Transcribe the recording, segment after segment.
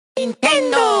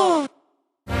Nintendo!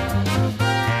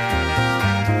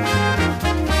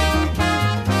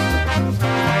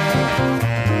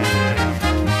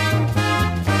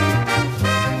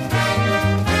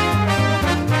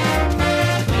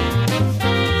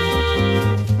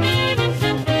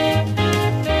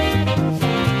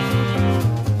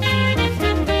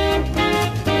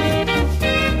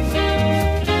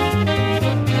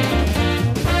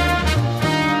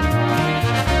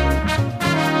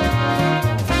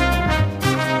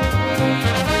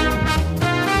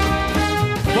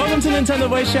 Nintendo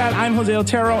Voice Chat. I'm Jose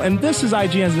Otero, and this is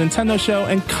IGN's Nintendo Show.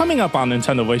 And coming up on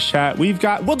Nintendo Voice Chat, we've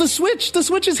got, the Switch. The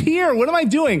Switch is here. What am I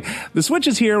doing? The Switch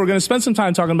is here. We're going to spend some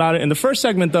time talking about it. In the first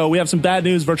segment, though, we have some bad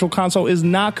news. Virtual Console is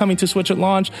not coming to Switch at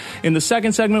launch. In the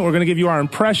second segment, we're going to give you our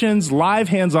impressions, live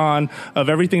hands-on, of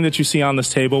everything that you see on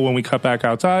this table when we cut back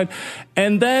outside.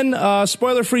 And then,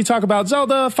 spoiler-free talk about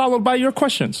Zelda, followed by your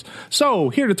questions. So,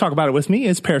 here to talk about it with me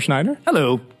is Per Schneider.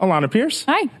 Hello. Alana Pierce.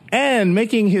 Hi. And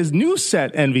making his new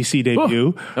set NVC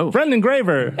debut, Brendan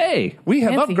Graver. Hey. We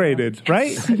have upgraded,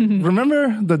 right?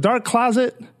 Remember the dark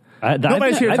closet?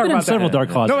 Nobody's here to talk about several that. dark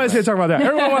closets. Nobody's here to talk about that.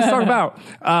 Everyone wants to talk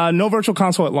about no virtual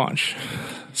console at launch.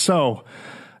 So,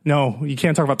 no, you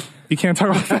can't talk about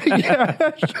that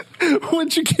yet.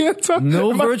 What you can't talk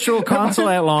No virtual console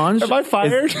at launch. Am I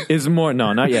fired? Is more,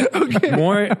 no, not yet. Okay.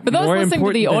 For those listening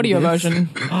to the audio version,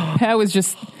 I was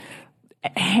just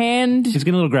He's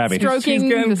getting a little grabby. Stroking She's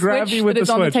getting the grabby Switch with that the is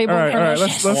on Switch. the table. All right.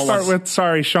 Let's start with.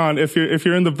 Sorry, Sean. If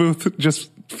you're in the booth,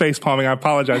 just face palming. I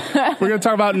apologize. We're going to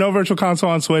talk about no virtual console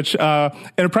on Switch. In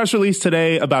a press release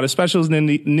today about a specials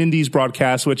Nindies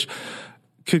broadcast, which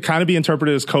could kind of be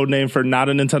interpreted as code name for not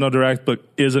a Nintendo Direct, but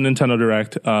is a Nintendo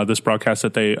Direct. This broadcast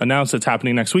that they announced that's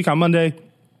happening next week on Monday.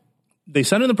 They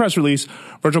said in the press release,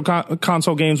 virtual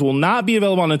console games will not be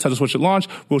available on Nintendo Switch at launch.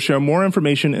 We'll share more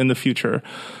information in the future.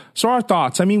 So our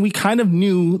thoughts, I mean, we kind of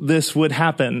knew this would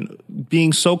happen,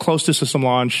 being so close to system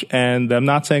launch and them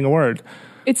not saying a word.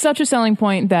 It's such a selling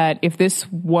point that if this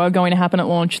were going to happen at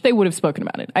launch, they would have spoken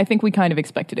about it. I think we kind of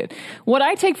expected it. What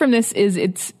I take from this is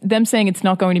it's them saying it's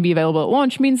not going to be available at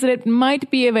launch means that it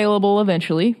might be available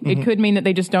eventually. Mm-hmm. It could mean that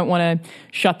they just don't want to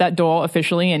shut that door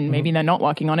officially and maybe they're not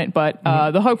working on it. But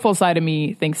the hopeful side of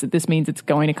me thinks that this means it's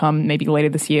going to come maybe later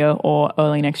this year or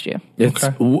early next year.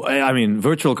 I mean,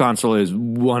 Virtual Console is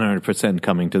 100%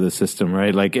 coming to the system,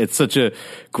 right? Like, it's such a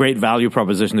great value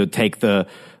proposition to take the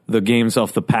games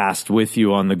of the past with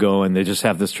you on the go, and they just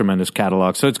have this tremendous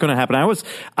catalog. So it's going to happen. I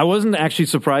wasn't actually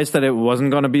surprised that it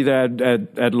wasn't going to be there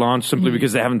at launch simply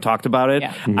because they haven't talked about it.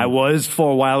 Yeah. I was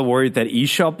for a while worried that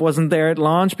eShop wasn't there at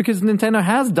launch because Nintendo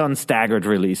has done staggered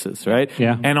releases, right?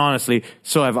 Yeah. And honestly,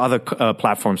 so have other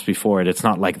platforms before it. It's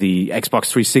not like the Xbox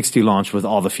 360 launch with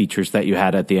all the features that you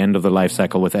had at the end of the life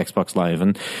cycle with Xbox Live.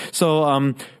 And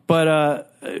so, the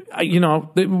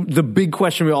big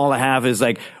question we all have is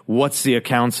like, what's the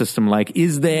account system like?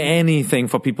 Is there anything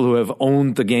for people who have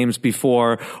owned the games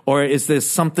before, or is there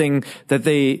something that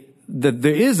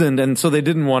there isn't, and so they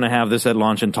didn't want to have this at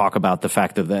launch and talk about the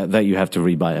fact that you have to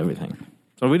rebuy everything?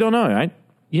 So we don't know, right?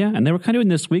 Yeah, and they were kind of doing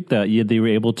this week that they were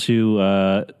able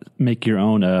to make your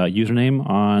own username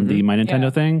on the My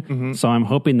Nintendo thing. Mm-hmm. So I'm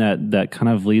hoping that kind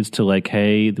of leads to like,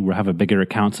 hey, we'll have a bigger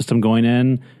account system going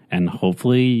in, and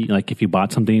hopefully, like, if you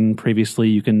bought something previously,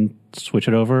 you can switch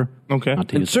it over. Okay.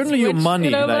 And certainly your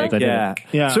money,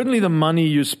 certainly the money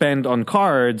you spend on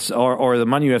cards or the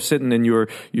money you have sitting in your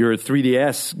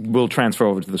 3DS will transfer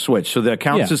over to the Switch. So the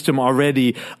account system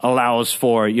already allows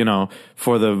for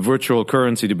the virtual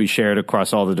currency to be shared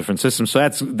across all the different systems. So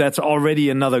that's already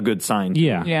another good sign.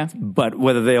 Yeah. But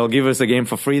whether they'll give us a game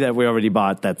for free that we already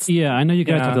bought, that's... Yeah, I know you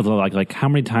guys talked a little like how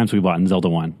many times we bought in Zelda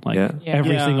 1? Like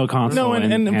every single console. No,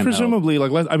 and presumably,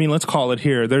 let's call it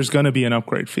here. There's going to be an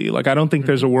upgrade fee. Like, I don't think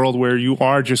there's a world where you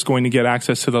are just going to get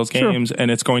access to those games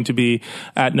and it's going to be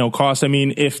at no cost. I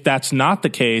mean, if that's not the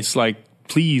case, like,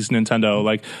 please, Nintendo,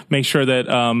 like, make sure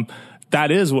that that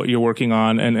is what you're working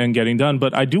on and getting done.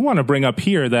 But I do want to bring up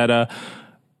here that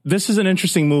this is an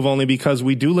interesting move only because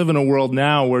we do live in a world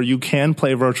now where you can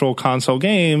play virtual console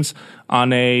games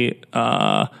on a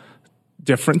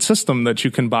different system that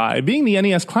you can buy, being the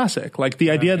NES Classic. Like,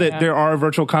 the idea that there are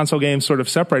virtual console games sort of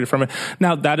separated from it.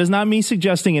 Now, that is not me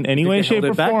suggesting in any way, shape,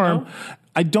 or form.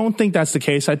 I don't think that's the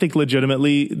case. I think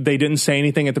legitimately they didn't say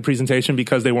anything at the presentation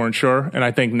because they weren't sure. And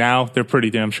I think now they're pretty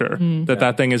damn sure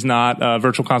that thing is not,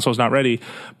 virtual console is not ready.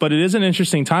 But it is an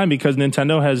interesting time because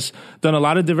Nintendo has done a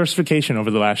lot of diversification over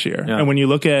the last year. Yeah. And when you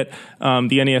look at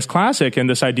the NES Classic and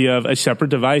this idea of a separate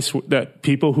device that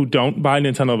people who don't buy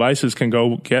Nintendo devices can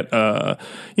go get,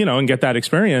 and get that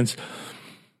experience,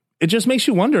 it just makes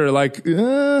you wonder,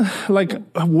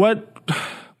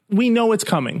 we know it's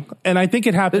coming, and I think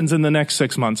it happens in the next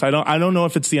 6 months. I don't know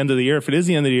if it's the end of the year. If it is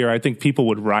the end of the year, I think people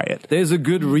would riot. There's a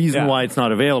good reason why it's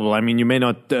not available. I mean, you may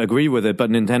not agree with it, but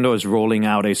Nintendo is rolling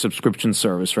out a subscription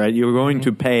service, right? You're going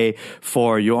to pay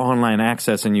for your online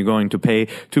access, and you're going to pay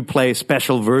to play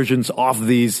special versions of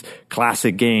these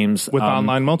classic games with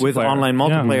online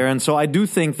multiplayer. And so I do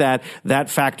think that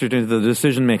factored into the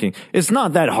decision making. It's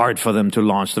not that hard for them to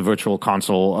launch the Virtual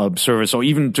Console service, or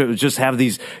even to just have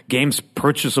these games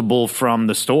purchasable from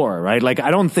the store, right? Like, I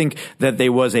don't think that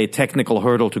there was a technical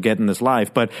hurdle to getting this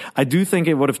live, but I do think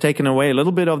it would have taken away a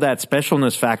little bit of that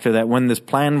specialness factor that when this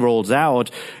plan rolls out,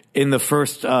 in the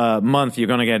first month, you're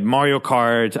going to get Mario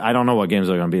Kart. I don't know what games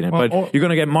are going to be in it, but you're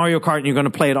going to get Mario Kart, and you're going to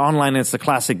play it online. And it's a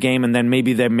classic game, and then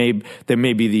maybe there may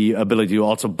be the ability to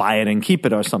also buy it and keep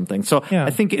it or something. So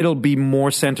I think it'll be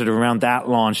more centered around that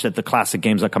launch, that the classic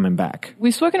games are coming back.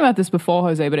 We've spoken about this before,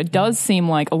 Jose, but it does seem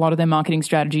like a lot of their marketing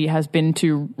strategy has been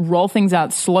to roll things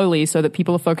out slowly so that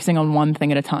people are focusing on one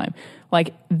thing at a time.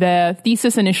 Like, their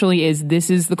thesis initially is, this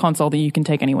is the console that you can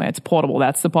take anywhere. It's portable.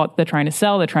 That's the part they're trying to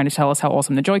sell. They're trying to tell us how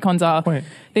awesome the Joy-Cons are. Right.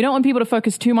 They don't want people to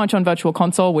focus too much on Virtual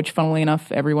Console, which, funnily enough,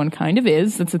 everyone kind of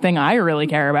is. That's the thing I really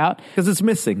care about. Because it's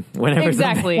missing. Whenever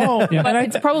exactly. But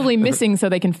it's probably missing so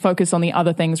they can focus on the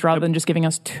other things rather than just giving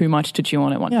us too much to chew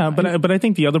on at one time. Yeah, but I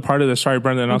think the other part of this, sorry,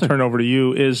 Brendan, I'll turn over to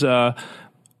you,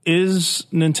 is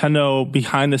Nintendo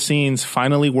behind the scenes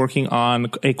finally working on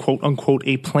a quote unquote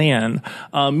a plan,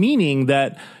 meaning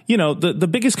that, you know, the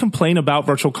biggest complaint about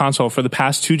Virtual Console for the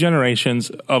past 2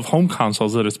 generations of home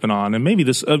consoles that it's been on, and maybe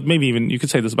even you could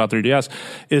say this about 3DS,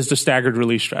 is the staggered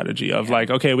release strategy of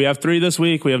like, okay, we have 3 this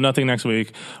week, we have nothing next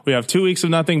week, we have 2 weeks of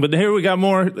nothing, but here we got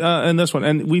more in this one.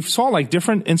 And we've saw like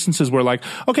different instances where like,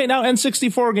 okay, now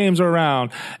N64 games are around,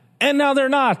 and now they're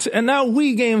not. And now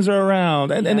Wii games are around.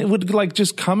 And it would like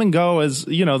just come and go as,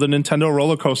 you know, the Nintendo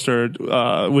roller coaster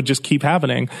would just keep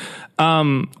happening.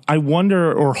 I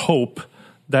wonder or hope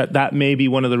that may be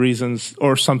one of the reasons,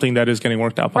 or something that is getting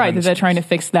worked out. Right, that they're trying to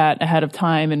fix that ahead of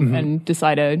time and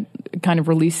decide a kind of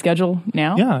release schedule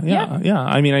now. Yeah.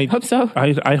 I mean, I hope so.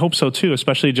 I hope so too,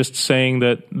 especially just saying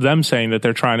that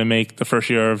they're trying to make the first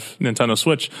year of Nintendo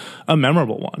Switch a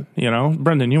memorable one. You know,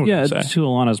 Brendan, you were going to say. To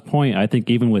Alana's point, I think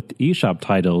even with eShop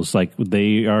titles, like,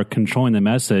 they are controlling the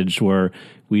message where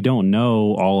we don't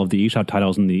know all of the eShop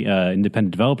titles and the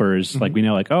independent developers. Like, we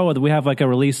know, like, oh, we have like a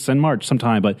release in March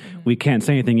sometime, but we can't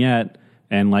say anything yet.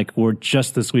 And like, we're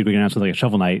just this week, we announced like a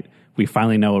Shovel Knight. We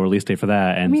finally know a release date for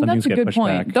that, and some things get pushed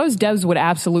back. Those devs would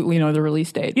absolutely know the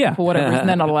release date. Yeah. For whatever reason,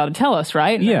 they're not allowed to tell us,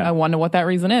 right? Yeah. I wonder what that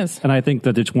reason is. And I think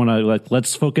that they just want to,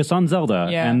 let's focus on Zelda.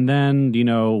 Yeah. And then, you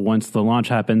know, once the launch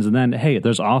happens, and then, hey,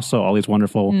 there's also all these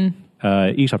wonderful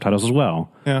eShop titles as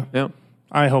well. Yeah. Yep.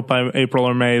 I hope by April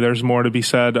or May there's more to be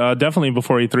said. Definitely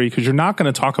before E3, because you're not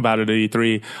going to talk about it at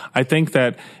E3. I think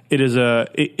that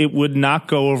it would not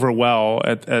go over well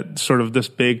at sort of this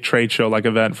big trade show like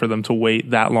event for them to wait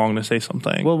that long to say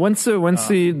something. Well, when's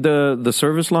the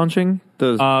service launching?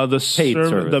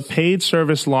 The paid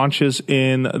service launches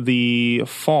in the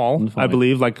fall, I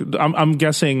believe. Like, I'm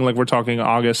guessing, like, we're talking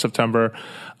August, September,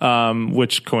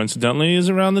 which coincidentally is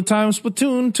around the time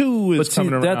Splatoon 2 is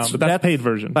coming around. But that's paid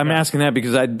version. I'm asking that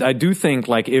because I do think,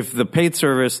 like, if the paid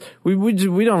service, we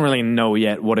don't really know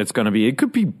yet what it's going to be. It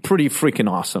could be pretty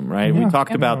freaking awesome, right? We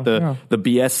talked about the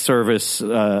BS service,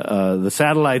 the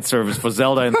satellite service for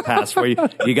Zelda in the past, where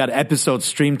you got episodes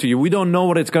streamed to you. We don't know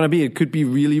what it's going to be. It could be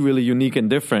really, really unique and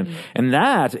different. And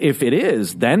that, if it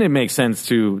is, then it makes sense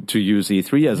to use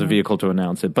E3 as a vehicle to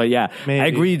announce it. But yeah, maybe. I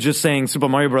agree. Just saying Super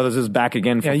Mario Brothers is back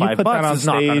again for $5 you put that on is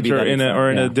not going to be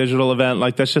or in a digital event,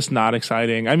 like, that's just not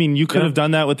exciting. I mean, you could have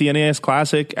done that with the NES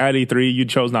Classic at E3. You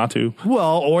chose not to.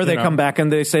 Well, or they come back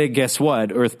and they say, guess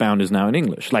what? Earthbound is now in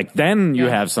English. Like, then you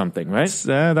have something, right?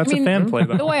 That's a fan play,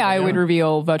 though. The way I would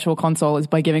reveal Virtual Console is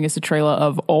by giving us a trailer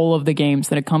of all of the games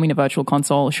that are coming to Virtual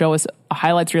Console, show us a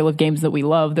highlights reel of games that we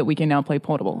love that we can now play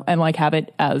portable, and like have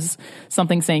it as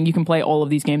something saying you can play all of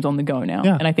these games on the go now.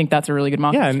 And I think that's a really good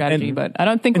marketing strategy, but I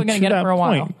don't think we're going to get it for a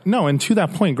while. No, and to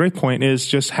that point, great point, is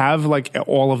just have like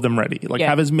all of them ready. Like,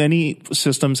 have as many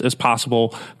systems as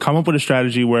possible. Come up with a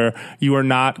strategy where you are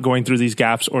not going through these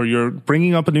gaps, or you're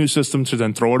bringing up a new system to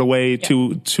then throw it away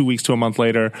 2 weeks to a month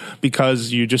later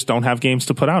because you just don't have games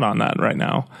to put out on that right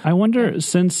now. I wonder,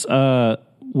 since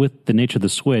with the nature of the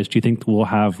Switch, do you think we'll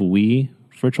have Wii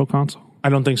Virtual Console? I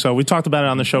don't think so. We talked about it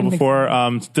on the show before.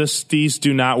 These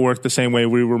do not work the same way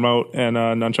Wii Remote and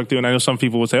Nunchuck do. And I know some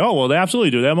people would say, oh, well, they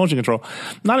absolutely do. They have motion control.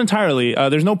 Not entirely.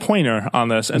 There's no pointer on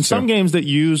this. And some games that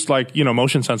use, like,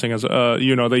 motion sensing as, they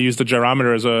use the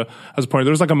gyrometer as a pointer.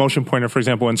 There was like a motion pointer, for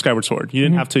example, in Skyward Sword. You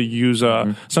didn't have to use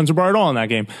a sensor bar at all in that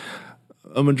game.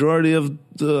 a majority of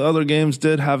the other games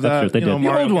did have That's that. true, they did.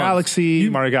 Mario The old Galaxy,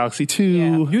 Mario Galaxy 2.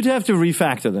 Yeah. You'd have to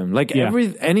refactor them. Like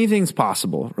anything's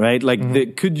possible, right?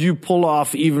 Like could you pull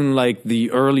off even like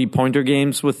the early pointer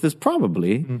games with this?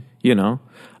 Probably, you know.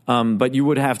 But you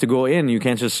would have to go in. You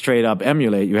can't just straight up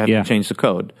emulate. You have to change the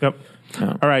code. Yep.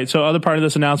 Yeah. All right. So other part of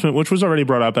this announcement, which was already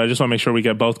brought up, but I just want to make sure we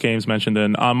get both games mentioned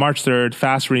in. On March 3rd,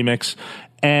 Fast Remix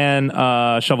and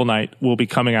Shovel Knight will be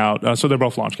coming out. So they're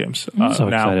both launch games So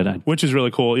now, excited. which is really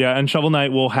cool. Yeah, and Shovel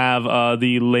Knight will have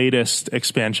the latest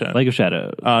expansion. Lego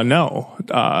Shadow. No,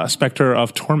 Spectre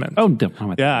of Torment. Oh,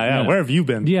 yeah. Where have you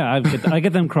been? Yeah, I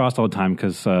get them crossed all the time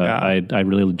because I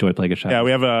really enjoy Lego Shadow. Yeah, we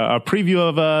have a preview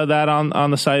of that on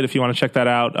the site if you want to check that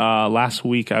out. Last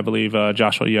week, I believe,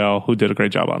 Joshua Yeo, who did a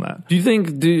great job on that. Do you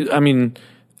think?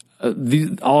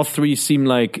 All three seem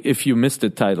like if you missed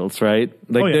it titles, right?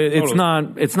 Like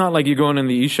it's not like you're going in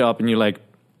the eShop and you're like,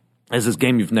 "There's this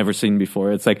game you've never seen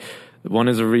before." It's like one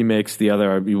is a remix, the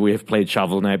other we have played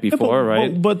Shovel Knight before,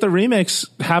 right? But the remix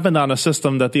happened on a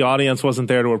system that the audience wasn't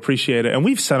there to appreciate it, and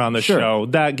we've said on the show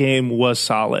that game was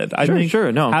solid. I think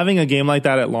having a game like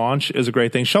that at launch is a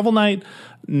great thing. Shovel Knight,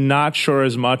 not sure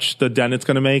as much the dent it's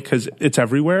going to make because it's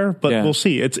everywhere, but we'll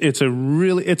see.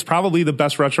 It's probably the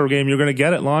best retro game you're going to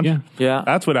get at launch. Yeah,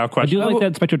 that's without question. I do like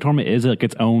that Spectre Torment is like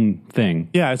its own thing.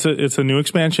 Yeah, it's a new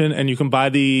expansion, and you can buy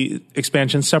the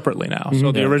expansion separately now.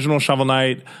 So the original Shovel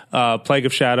Knight, Plague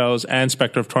of Shadows, and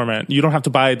Spectre of Torment. You don't have to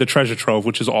buy the Treasure Trove,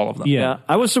 which is all of them. Yeah,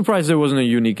 I was surprised there wasn't a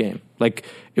unique game. Like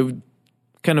it.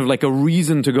 Kind of like a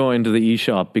reason to go into the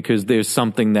eShop because there's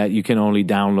something that you can only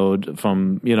download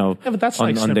from, but that's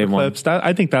on, like on day one. clips.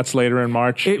 I think that's later in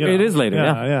March. It is later,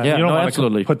 yeah. You don't want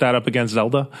absolutely to put that up against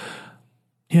Zelda.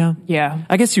 Yeah.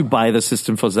 I guess you buy the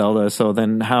system for Zelda, so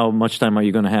then how much time are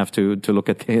you going to have to look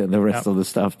at the rest of the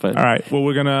stuff? But all right, well,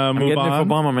 we're going to move on. I'm getting it for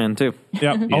Bomberman, too.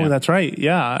 Yeah. Oh, that's right.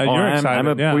 Yeah, you're excited. I'm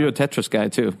a Puyo Tetris guy,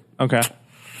 too. Okay.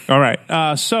 All right.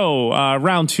 So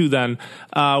round two then.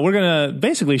 We're going to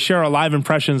basically share our live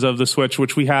impressions of the Switch,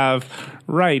 which we have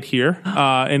right here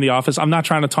in the office. I'm not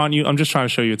trying to taunt you. I'm just trying to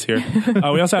show you it's here.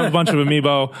 We also have a bunch of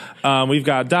Amiibo. We've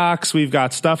got docks. We've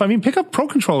got stuff. I mean, pick up Pro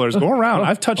Controllers. Go around.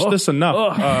 I've touched this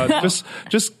enough.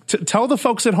 Just tell the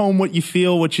folks at home what you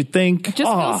feel, what you think. Just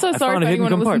feel so sorry for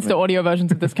anyone who listens to audio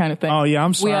versions of this kind of thing. Oh, yeah.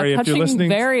 I'm sorry if you're listening.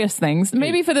 Various things.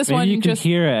 Maybe for this one, you can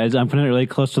hear it as I'm putting it really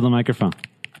close to the microphone.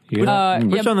 Push on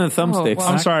the thumbsticks.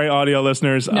 I'm sorry, audio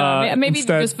listeners. No, maybe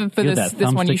instead, just for this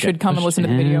one, you should come and listen to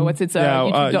the video. It's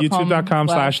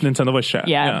YouTube.com/Nintendo Voice Chat.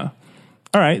 Yeah.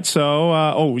 All right,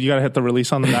 so you got to hit the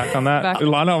release on the back on that.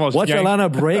 Lana almost watch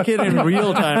Alana break it in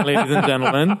real time, ladies and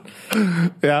gentlemen.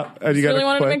 Yeah, and you really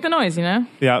wanted to make the noise, Yeah.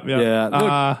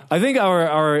 Look, I think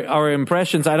our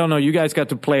impressions. I don't know. You guys got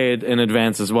to play it in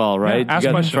advance as well, right? Yeah,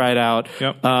 you got to try it out.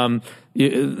 Yep.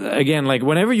 Again, like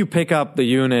whenever you pick up the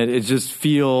unit, it just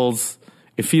feels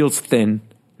thin.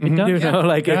 It does.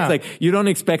 It's like you don't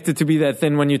expect it to be that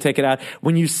thin when you take it out.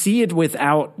 When you see it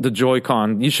without the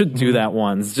Joy-Con, you should do that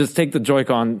once. Just take the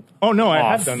Joy-Con. Oh no, off. I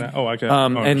have done that. Oh, okay.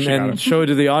 And show it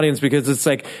to the audience because it's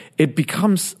like it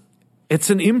becomes. It's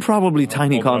an improbably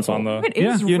tiny console. It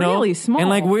is really small. And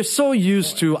like we're so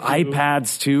used to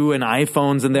iPads too and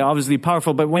iPhones, and they're obviously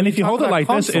powerful. But when if you hold it like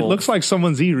this, it looks like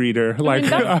someone's e-reader.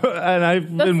 And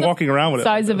I've been walking around with it.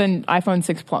 Size of an iPhone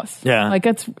 6 Plus. Yeah, like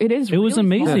it is. It was really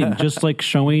amazing. small. Just like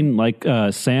showing like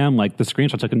Sam like the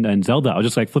screenshots I took in Zelda. I was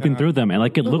just like flipping through them, and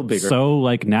like it looked so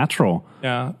like natural.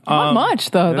 Yeah, not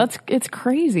much though. It's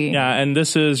crazy. Yeah, and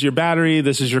this is your battery.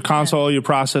 This is your console, your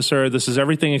processor. This is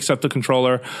everything except the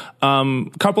controller.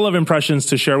 Couple of impressions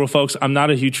to share with folks. I'm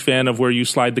not a huge fan of where you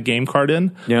slide the game card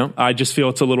in. Yeah, I just feel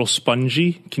it's a little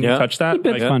spongy. Can you touch that? A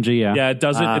bit spongy, yeah. Yeah, it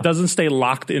doesn't. It doesn't stay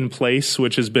locked in place,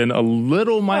 which has been a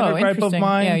little minor gripe of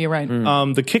mine. Yeah, you're right.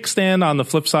 The kickstand on the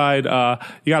flip side,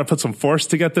 you got to put some force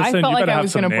to get this in. You better have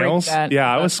some nails.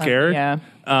 Yeah, I was scared. Yeah.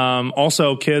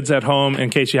 Also, kids at home, in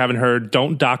case you haven't heard,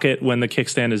 don't dock it when the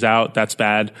kickstand is out. That's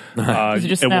bad.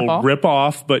 It will rip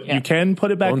off, but you can put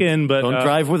it back in. But don't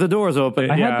drive with the doors open.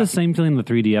 I had the same feeling with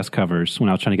the 3DS covers when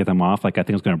I was trying to get them off. Like I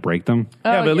think I was going to break them.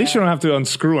 But at least you don't have to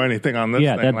unscrew anything on this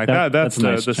thing. That's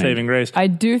the saving grace. I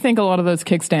do think a lot of those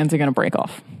kickstands are going to break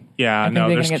off. Yeah, no,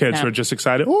 there's kids who are just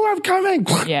excited. Oh, I'm coming!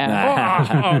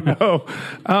 Yeah. Oh,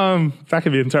 no. That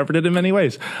can be interpreted in many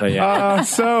ways. On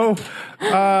little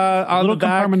the back,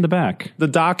 compartment in the back. The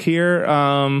dock here,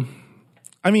 I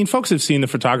mean, folks have seen the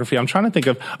photography. I'm trying to think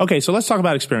of, okay, so let's talk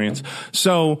about experience.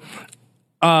 So,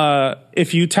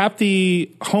 if you tap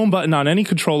the home button on any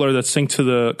controller that's synced to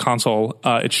the console,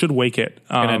 it should wake it.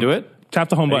 Can I do it? Tap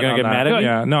the home button. Are you going to get mad at me?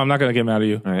 Yeah, no, I'm not going to get mad at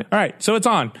you. All right. So it's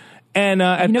on. And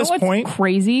at this what's point,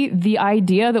 crazy? The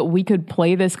idea that we could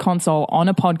play this console on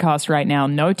a podcast right now,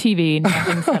 no TV,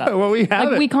 nothing set up. well, we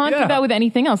have we can't do that with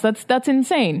anything else. That's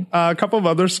insane. A couple of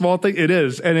other small things. It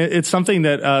is, and it's something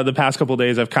that the past couple of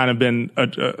days I've kind of been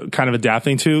kind of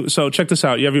adapting to. So check this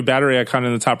out. You have your battery icon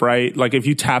in the top right. Like if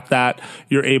you tap that,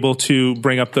 you're able to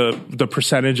bring up the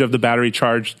percentage of the battery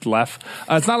charged left.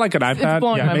 It's not like an iPad. It's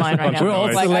blowing my mind right now. We're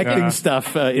all selecting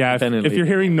stuff independently. If you're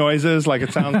hearing noises, like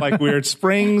it sounds like weird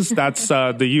springs, that's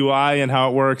the UI and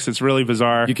how it works. It's really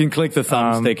bizarre. You can click the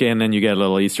thumbstick in and you get a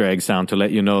little Easter egg sound to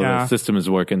let you know the system is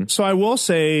working. So I will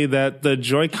say that the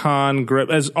Joy-Con grip,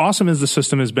 as awesome as the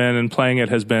system has been and playing it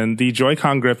has been, the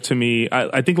Joy-Con grip to me,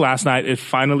 I think last night it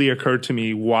finally occurred to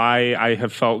me why I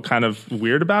have felt kind of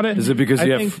weird about it. Is it because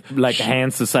you have like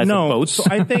hands the size of boats? So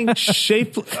I think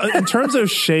shape, in terms of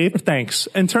shape, thanks.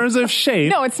 In terms of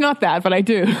shape. No, it's not that, but I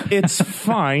do. It's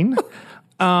fine.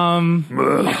 Quite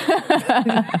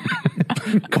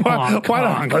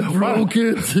broke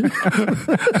it.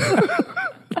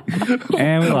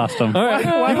 And we lost him. All right.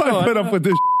 Why do I put up with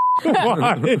this?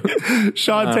 Why?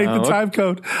 Sean, take the time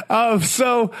code.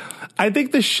 So I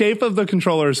think the shape of the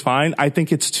controller is fine. I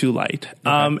think it's too light.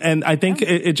 And I think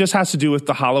it just has to do with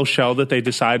the hollow shell that they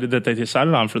decided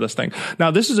on for this thing. Now,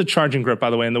 this is a charging grip,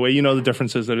 by the way, and the way you know the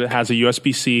difference is that it has a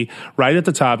USB-C right at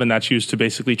the top, and that's used to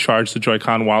basically charge the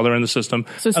Joy-Con while they're in the system.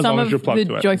 So as some long of as you're plugged the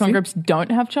to it. Joy-Con grips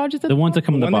don't have charges at The ones that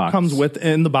come in the one that box. comes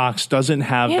within the box doesn't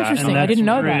have that. Interesting. I didn't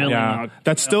know that. really Yeah,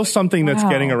 that's still something that's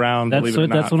getting around. That's believe it or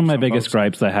that's not, one of my for some biggest folks.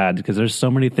 gripes I had because there's so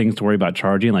many things to worry about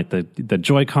charging. Like the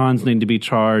Joy-Cons need to be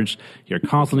charged. Your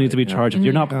console needs to be charged. If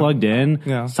you're not plugged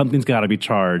in, something's got to be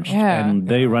charged. Yeah. And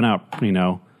they run out,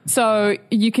 So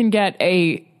you can get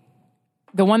the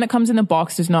one that comes in the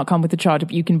box does not come with the charger,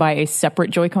 but you can buy a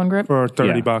separate Joy-Con grip. For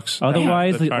 $30.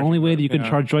 Otherwise, the charging only way grip, that you can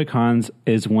charge Joy-Cons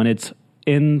is when it's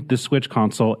in the Switch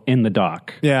console in the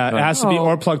dock. Yeah, it has to be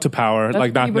or plugged to power,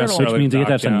 like not pretty brutal. necessarily. Which means docked,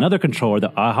 that's another controller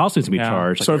that also needs to be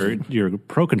charged. So Like your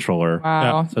Pro controller.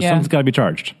 Wow. So something's got to be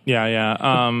charged. Yeah.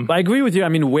 I agree with you. I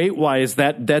mean, weight-wise,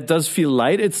 that does feel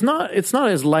light. It's not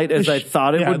as light as I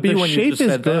thought it would be when you just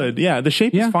said that. The shape is good. Yeah, the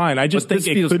shape is fine. I just think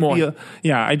it could be.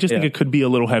 I just think it could be a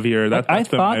little heavier. I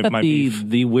thought that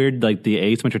the weird, like the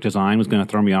asymmetric design was going to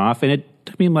throw me off, and it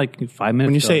took me like 5 minutes.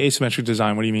 When you say asymmetric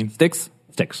design, what do you mean? Sticks.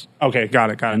 Okay, got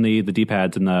it. And the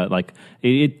D-pads and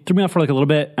it threw me off for like a little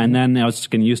bit, and then I was just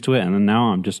getting used to it, and then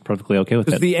now I'm just perfectly okay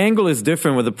with it. The angle is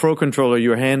different with the Pro controller.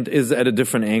 Your hand is at a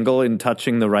different angle in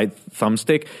touching the right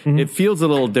thumbstick. Mm-hmm. It feels a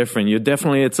little different.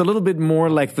 It's a little bit more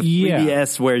like the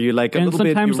 3DS where you're like a little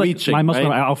bit reaching. My muscle,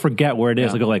 right? I'll forget where it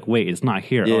is. I go like, wait, it's not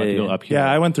here. I have to go up here. Yeah,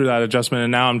 I went through that adjustment,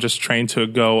 and now I'm just trained to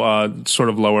go sort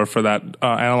of lower for that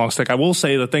analog stick. I will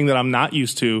say the thing that I'm not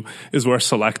used to is where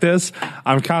select is.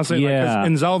 I'm constantly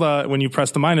in Zelda, when you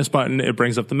press the minus button, it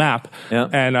brings up the map. Yeah.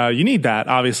 And you need that,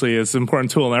 obviously. It's an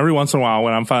important tool. And every once in a while,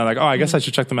 when I'm finally like, I guess I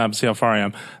should check the map and see how far I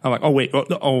am, I'm like,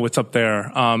 it's up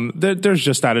there. There's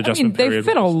just that adjustment period. They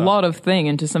fit a lot of thing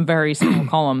into some very small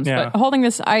columns. But holding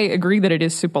this, I agree that it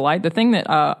is super light. The thing that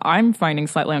I'm finding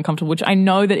slightly uncomfortable, which I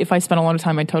know that if I spend a lot of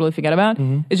time, I totally forget about,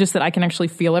 is just that I can actually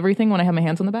feel everything when I have my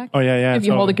hands on the back. Oh, yeah. If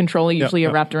you hold a controller, usually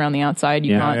you're wrapped around the outside.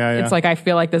 You can't. It's like I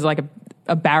feel like there's like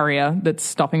a barrier that's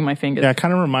stopping my fingers. Yeah, it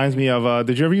kind of reminds me of,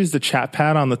 did you ever use the chat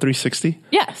pad on the 360?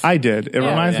 Yes. I did. It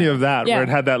reminds me of that, where it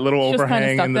had that little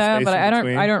overhang in the space but in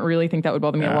between. I don't really think that would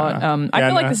bother me a lot. I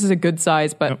feel like this is a good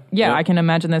size, but I can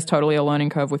imagine there's totally a learning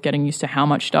curve with getting used to how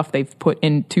much stuff they've put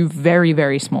into very,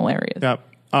 very small areas. Yep.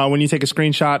 When you take a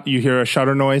screenshot, you hear a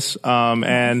shutter noise,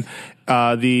 and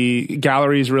the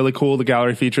gallery is really cool. The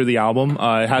gallery feature of the album,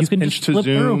 it has pinch to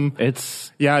zoom.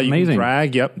 It's you amazing. can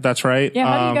drag. Yep, that's right. Yeah,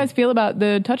 how do you guys feel about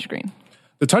the touchscreen?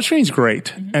 The touchscreen's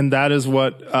great, and that is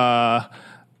what.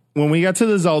 When we get to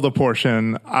the Zelda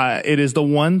portion, it is the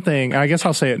one thing, and I guess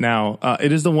I'll say it now.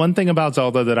 It is the one thing about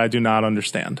Zelda that I do not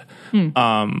understand.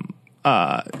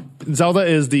 Zelda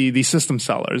is the system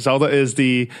seller. Zelda is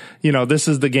this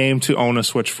is the game to own a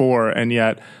Switch 4, and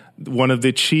yet one of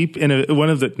the chief innovations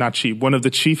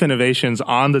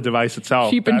on the device itself.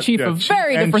 Cheap and cheap are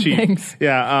very different things.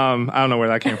 Yeah, I don't know where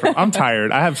that came from. I'm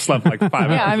tired. I have slept like 5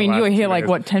 hours. Yeah, I mean, you were here like,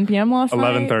 10 p.m. last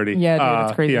night? 11:30. Yeah, dude,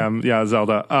 that's crazy. PM,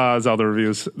 Zelda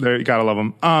reviews. There, you gotta love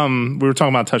them. We were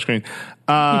talking about touchscreen.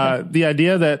 The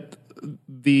idea that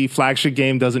the flagship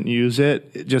game doesn't use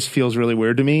it just feels really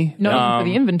weird to me. No, for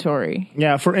the inventory.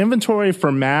 Yeah, for inventory,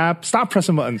 for map. Stop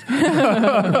pressing buttons.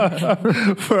 I'm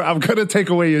going to take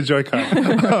away your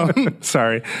Joy-Con.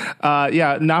 Sorry.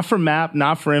 Not for map,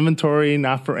 not for inventory,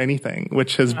 not for anything,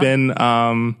 which has been,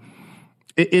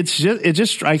 it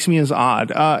just strikes me as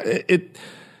odd.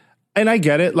 And I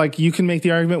get it. Like, you can make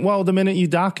the argument, well, the minute you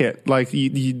dock it, like,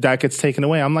 that gets taken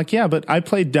away. I'm like, yeah, but I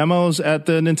played demos at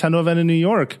the Nintendo event in New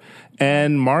York,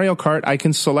 and Mario Kart, I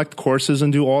can select courses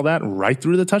and do all that right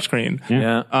through the touchscreen.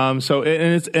 Yeah.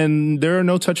 And there are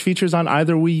no touch features on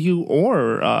either Wii U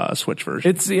or Switch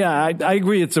version. I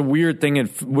agree. It's a weird thing.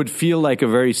 It would feel like a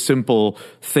very simple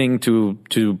thing to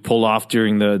pull off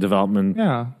during the development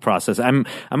process. I'm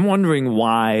wondering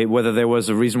whether there was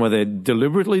a reason why they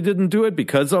deliberately didn't do it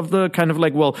because of the kind of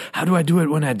like, well, how do I do it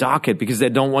when I dock it? Because they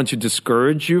don't want to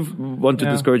discourage you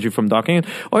from docking it,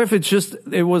 or if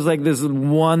it was like this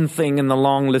one thing in the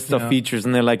long list of features,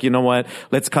 and they're like, you know what,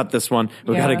 let's cut this one.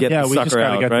 We got to get the sucker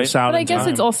out, right? But I guess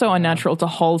it's also unnatural to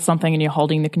hold something and you're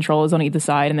holding the controllers on either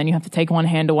side, and then you have to take one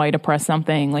hand away to press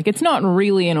something. Like, it's not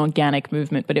really an organic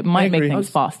movement, but it might make things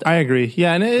faster. I agree.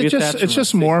 Yeah, and it's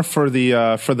just more for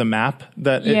the map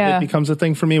that it becomes a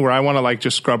thing for me, where I want to like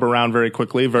just scrub around very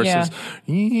quickly versus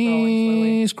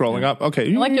scrolling up.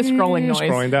 Okay, I like your scrolling noise.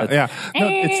 Scrolling down. Yeah, no,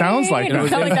 it sounds like it.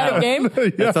 Sound like that in game.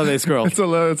 That's how they scroll. It's a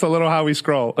little how we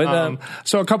scroll. But,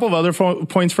 so a couple of other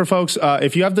points for folks.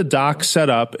 If you have the dock set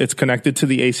up, it's connected to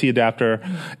the AC adapter.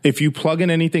 If you plug in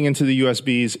anything into the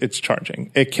USBs, it's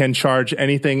charging. It can charge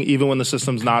anything, even when the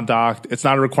system's not docked. It's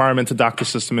not a requirement to dock the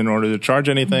system in order to charge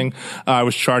anything. I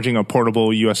was charging a portable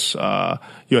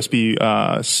USB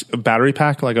battery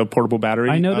pack, like a portable battery.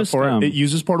 I noticed for it. It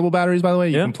uses portable batteries, by the way.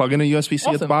 You can plug in a USB-C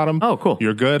at the bottom. Oh, cool.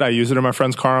 You're good. I use it in my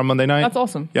friend's car on Monday night. That's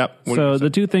awesome. Yep. So the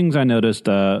two things I noticed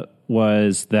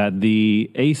was that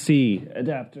the AC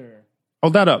adapter.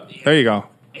 Hold that up. There you go.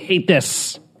 I hate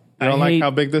this. You don't like how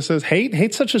big this is?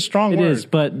 Hate's such a strong word. It is,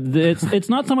 but it's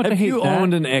not so much I hate you that.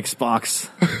 owned an Xbox.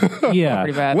 Yeah.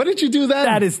 Pretty bad. What did you do that?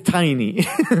 That is tiny.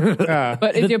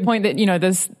 But is your point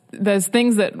that, there's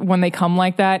things that when they come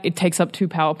like that, it takes up 2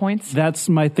 power points? That's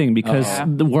my thing, because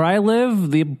where I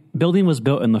live, the building was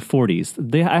built in the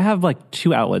 40s. I have like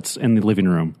 2 outlets in the living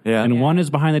room. Yeah. And one is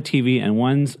behind the TV and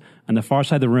one's on the far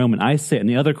side of the room, and I sit in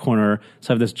the other corner,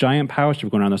 so I have this giant power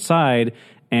strip going on the side.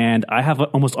 And I have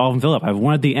almost all of them fill up. I have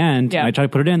one at the end, and I try to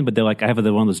put it in, but they're like, I have one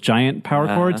of those giant power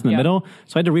cords in the middle,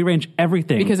 so I had to rearrange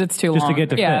everything. Because it's too long. Just to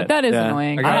get to fit. That is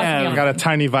annoying. I got a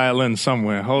tiny violin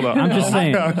somewhere. Hold up. I'm just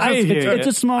saying. It's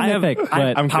a small nitpick.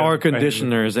 I have power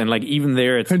conditioners, and like even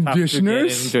there, it's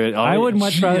conditioners. Tough to get into it. I would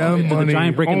much rather put the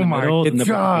giant brick in the middle than the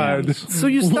God. So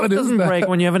your stuff doesn't break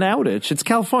when you have an outage. It's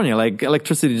California. Like,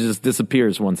 electricity just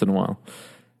disappears once in a while.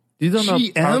 You don't know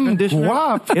power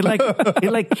conditioner?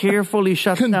 It like carefully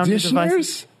shuts down your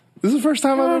device. This is the first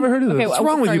time I've ever heard of this. Okay, What's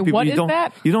wrong with you people? What is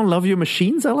that? You don't love your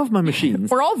machines? I love my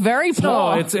machines. We're all very poor.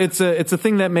 No, it's a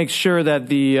thing that makes sure that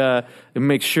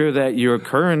your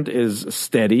current is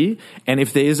steady, and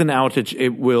if there is an outage,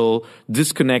 it will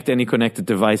disconnect any connected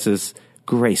devices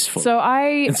gracefully. So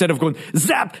instead of going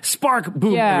zap, spark,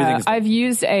 boom, everything's I've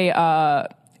used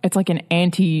it's like an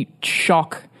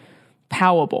anti-shock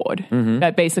power board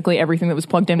that basically everything that was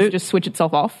plugged in would just switch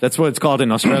itself off. That's what it's called in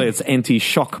Australia. It's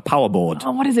anti-shock power board.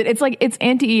 Oh, what is it? It's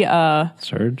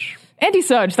surge.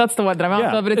 Anti-surge, that's the one that I'm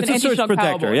after, but it's an a surge anti-shock protector,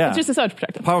 power board. yeah. It's just a surge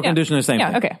protector. Power conditioner, same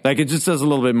thing. Okay. Like, it just does a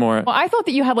little bit more. Well, I thought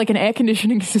that you had like an air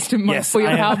conditioning system for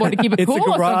your power board to keep it cool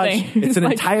or something. It's an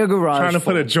entire garage. Trying to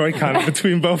put a Joy-Con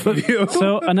between both of you.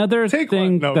 So another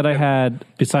thing that I had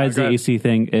besides the AC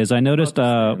thing is I noticed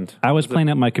I was playing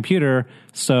at my computer,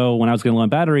 so when I was getting low on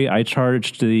battery, I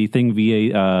charged the thing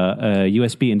via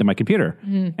USB into my computer.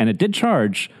 And it did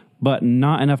charge, but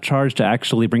not enough charge to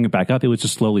actually bring it back up. It was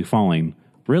just slowly falling.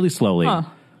 Really slowly. Huh.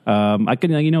 I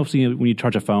can, when you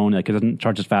charge a phone, like it doesn't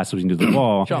charge as fast as you can do the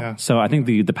wall. Sure. Yeah. So I think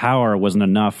the power wasn't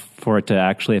enough for it to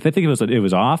actually. If I think it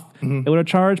was off, it would have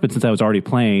charged. But since I was already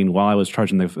playing while I was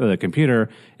charging the computer,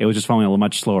 it was just falling at a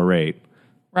much slower rate.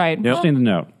 Right. Interesting to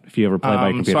note if you ever play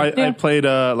by computer. So I played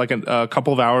like a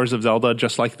couple of hours of Zelda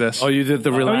just like this. Oh, you did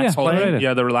the relax play?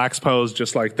 Yeah, the relax pose,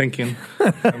 just like thinking.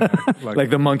 like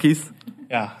the monkeys?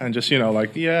 Yeah, and just, whatever.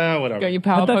 Got your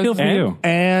power How'd that feel for you?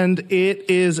 And it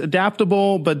is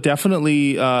adaptable, but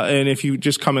definitely, and if you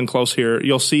just come in close here,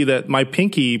 you'll see that my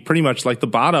pinky, pretty much like the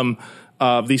bottom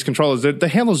of these controllers, the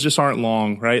handles just aren't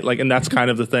long, right? Like, and that's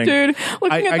kind of the thing. Dude,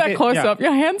 looking at that close up,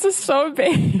 your hands are so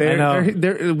big.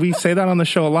 We say that on the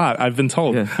show a lot, I've been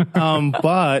told.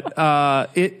 Yeah.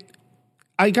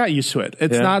 I got used to it.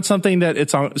 It's not something that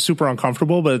it's super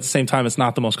uncomfortable, but at the same time, it's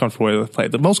not the most comfortable way to play.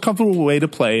 The most comfortable way to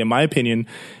play, in my opinion,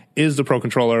 is the Pro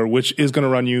Controller, which is going to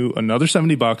run you another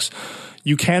 $70.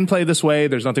 You can play this way.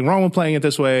 There's nothing wrong with playing it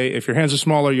this way. If your hands are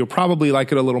smaller, you'll probably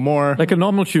like it a little more. Like a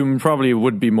normal human probably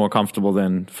would be more comfortable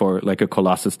than for like a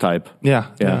Colossus type.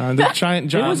 Yeah. The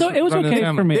giant It was okay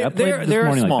for me. I played this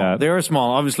morning small. like that. They're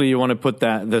small. Obviously, you want to put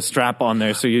the strap on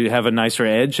there so you have a nicer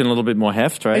edge and a little bit more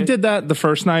heft, right? I did that the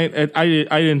first night. I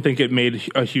didn't think it made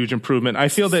a huge improvement. I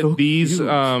feel that these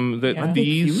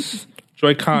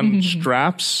Joy-Con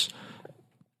straps.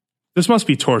 This must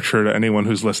be torture to anyone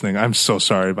who's listening. I'm so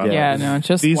sorry about that. Yeah, no,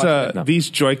 just these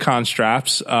Joy-Con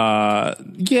straps.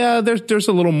 There's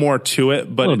a little more to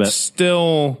it, but it's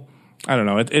still. I don't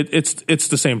know. It's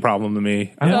the same problem to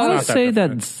me. I would say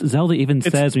that Zelda even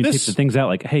says when you take the things out,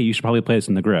 like, "Hey, you should probably play this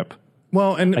in the grip."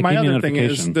 Well, and like, my other thing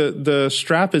is the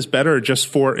strap is better just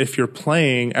for if you're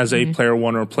playing as a player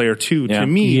 1 or player 2. Yeah. To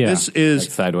me, this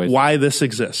is like why this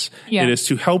exists. Yeah. It is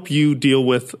to help you deal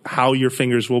with how your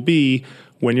fingers will be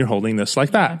when you're holding this like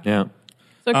that. Yeah.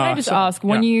 So can I just ask,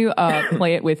 when you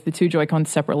play it with the two Joy-Cons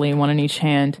separately, one in each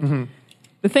hand,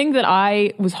 the thing that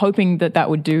I was hoping that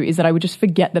would do is that I would just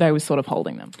forget that I was sort of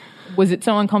holding them. Was it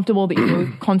so uncomfortable that you were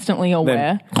constantly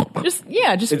aware? Just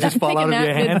fall out of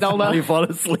your hands Zelda. while you fall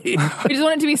asleep. I just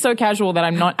want it to be so casual that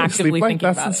I'm not actively Sleep like thinking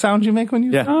that's about the it. sound you make when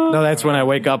you. Yeah. No, that's when I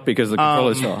wake up because the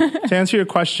controller's off. To answer your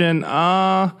question,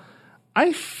 I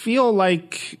feel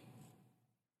like.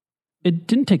 It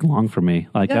didn't take long for me.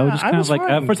 Like I was just kind of like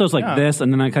fine. at first I was like this,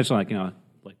 and then I kind of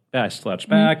like I slouched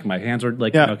back. My hands were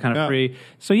like kind of free.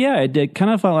 So it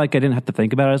kind of felt like I didn't have to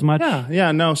think about it as much.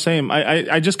 No, same.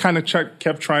 I just kind of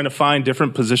kept trying to find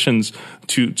different positions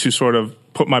to sort of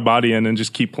put my body in and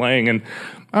just keep playing. And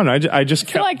I don't know. I just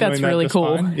kept. I feel like that's doing really that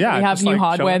cool. fine. Yeah, you have just new like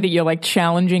hardware chilling. that you're like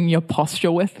challenging your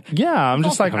posture with. Yeah, I'm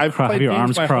just like I've played your games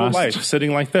arms my crossed. whole life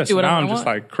sitting like this. Do And now whatever I'm I just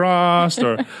want. like crossed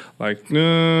or like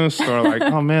this or like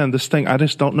oh man, this thing I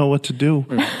just don't know what to do.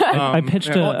 I pitched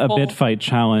a bit fight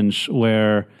challenge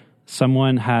where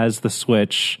someone has the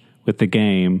Switch with the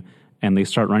game and they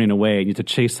start running away. You have to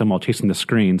chase them while chasing the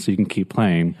screen so you can keep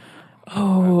playing.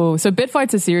 Oh, so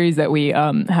Bitfight's a series that we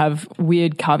have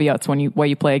weird caveats where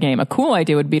you play a game. A cool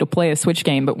idea would be to play a Switch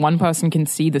game, but one person can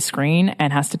see the screen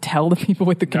and has to tell the people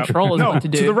with the controllers what to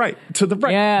do. To the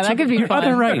right. Yeah, that could be fun.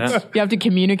 other right. You have to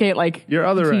communicate like Your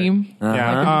other team. right.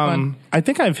 That could be fun. I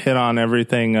think I've hit on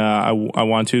everything I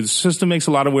want to. The system makes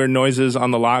a lot of weird noises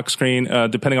on the lock screen,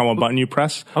 depending on what button you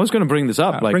press. I was going to bring this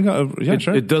up.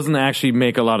 Sure. It doesn't actually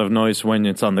make a lot of noise when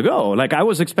it's on the go. Like I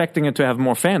was expecting it to have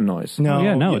more fan noise.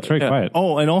 It's very quiet.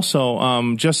 Oh, and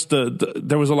also, just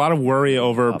there was a lot of worry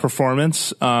over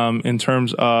performance in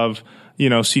terms of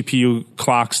CPU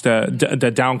clocks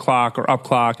that down clock or up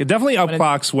clock. It definitely up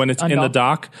clocks when it's in the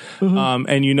dock,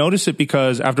 and you notice it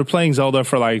because after playing Zelda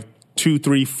for like 2,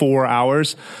 3, 4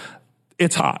 hours,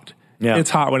 it's hot. Yeah. It's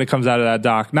hot when it comes out of that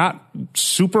dock. Not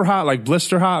super hot, like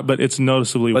blister hot, but it's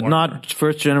noticeably But warmer. not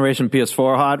first generation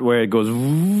PS4 hot where it goes.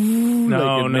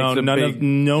 No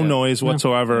noise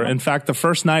whatsoever. In fact, the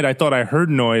first night I thought I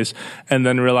heard noise and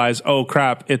then realized, oh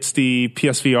crap, it's the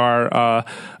PSVR.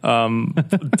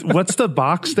 What's the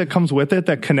box that comes with it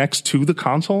that connects to the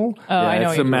console? Oh, I know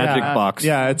it's a magic box.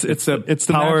 Yeah, it's the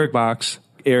power magic box.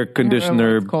 Air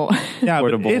conditioner. Cool. Yeah,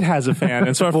 but portable. it has a fan.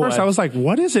 And so at first I was like,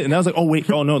 what is it? And I was like, oh wait,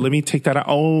 oh no, let me take that out.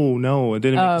 Oh no, it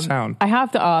didn't make a sound. I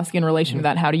have to ask in relation to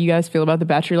that, how do you guys feel about the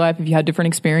battery life? Have you had different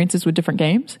experiences with different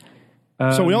games?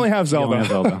 So we only have Zelda.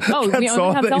 Oh, we That's all only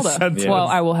have they Zelda. said to Well,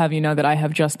 us. I will have you know that I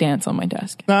have Just Dance on my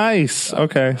desk. Nice.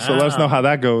 Okay, so let us know how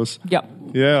that goes. Yep.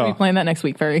 Yeah. We'll be playing that next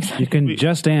week. Very excited. You can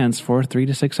just dance for 3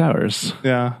 to 6 hours.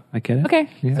 Yeah. I get it. Okay.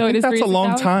 Yeah. So it is That's 3 a to 6 long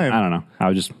hours? time. I don't know. I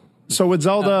was just. So with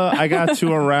Zelda, I got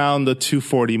to around the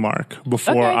 240 mark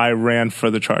before Okay. I ran for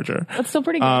the charger. That's still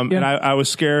pretty good. And I was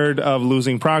scared of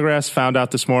losing progress. Found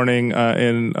out this morning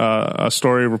in a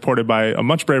story reported by a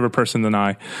much braver person than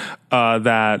I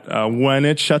that when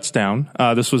it shuts down,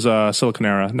 this was Silicon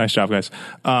Era. Nice job, guys.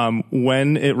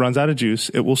 When it runs out of juice,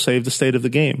 it will save the state of the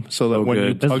game so that when you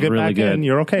good. plug That's it really back good. in,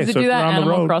 you're okay. Does it So do if you're that on the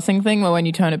Animal road, Crossing thing where when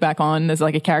you turn it back on, there's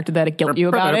like a character there to guilt you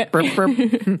about it?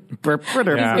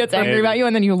 Yeah. He gets angry about you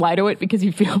and then you lie to it because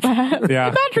you feel bad.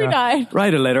 Yeah, The battery yeah. died.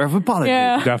 Write a letter of apology.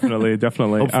 Yeah. definitely.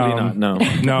 Hopefully not. No,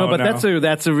 but no.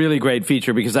 that's a really great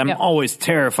feature because I'm Yep. always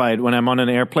terrified when I'm on an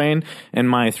airplane and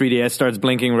my 3DS starts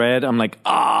blinking red. I'm like,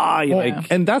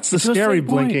 And that's the scary same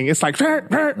point. blinking. It's like, you're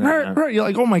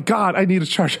like, oh my God, I need a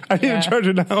charger. I need a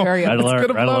charger now. Very It's alert,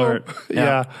 gonna red blow. alert.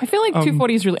 Yeah. I feel like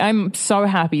 240 is really, I'm so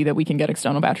happy that we can get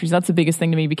external batteries. That's the biggest thing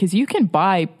to me because you can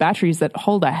buy batteries that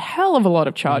hold a hell of a lot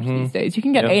of charge these days. You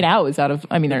can get 8 hours out of,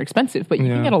 I mean, they're expensive, but you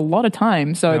can get a lot of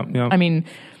time. So, Yeah. I mean,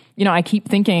 I keep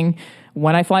thinking,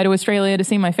 when I fly to Australia to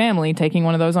see my family, taking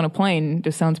one of those on a plane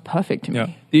just sounds perfect to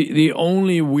me. Yeah. The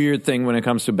only weird thing when it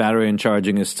comes to battery and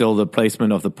charging is still the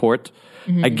placement of the port.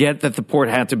 I get that the port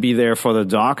had to be there for the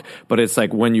dock, but it's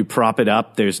like when you prop it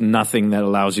up, there's nothing that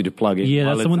allows you to plug it. Yeah,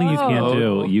 that's the one thing you can't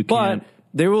do. You can't. But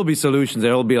there will be solutions.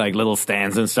 There will be like little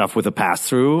stands and stuff with a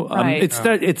pass-through. Right.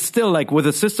 It's still like with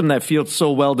a system that feels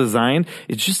so well designed,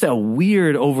 it's just a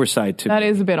weird oversight to me. That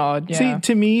is a bit odd. Yeah. See,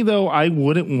 to me though, I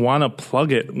wouldn't want to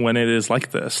plug it when it is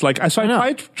like this. Like,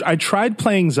 I tried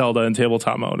playing Zelda in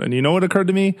tabletop mode, and you know what occurred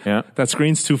to me? Yeah. That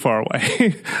screen's too far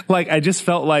away. Like, I just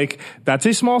felt like that's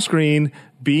a small screen.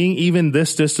 Being even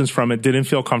this distance from it didn't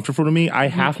feel comfortable to me. I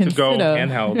have to go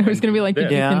handheld. I was going to be like, did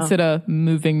you consider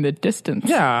moving the distance?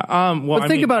 Yeah. But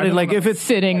think about it, like if it's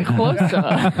Sitting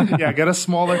closer. yeah, get a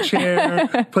smaller chair,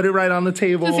 put it right on the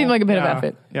table. Does seem like a bit of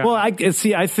effort. Yeah. Well, I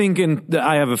think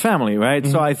I have a family, right?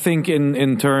 So I think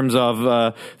in terms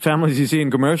of families you see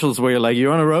in commercials where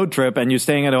you're on a road trip and you're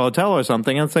staying at a hotel or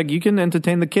something, and it's like you can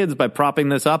entertain the kids by propping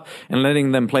this up and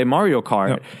letting them play Mario Kart.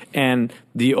 Yep. And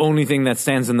the only thing that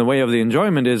stands in the way of the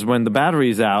enjoyment is when the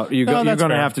battery's out, you're going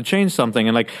to have to change something.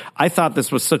 And I thought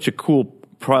this was such a cool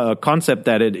concept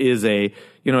that it is a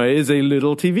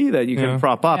little TV that you can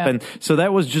prop up. Yeah. And so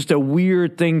that was just a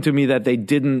weird thing to me that they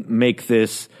didn't make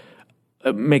this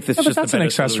but just that's an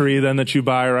accessory then that you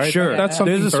buy, right? Sure. That's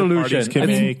something There's a third solution. parties can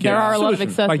make. There are a lot of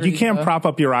accessories. Like, you can't prop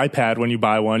up your iPad when you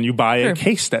buy one. You buy a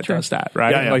case that does that,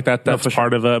 right? Yeah, yeah. Like that's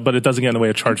part of it, but it doesn't get in the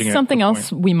way of charging it. Something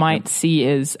else we might see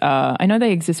is, I know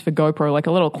they exist for GoPro, like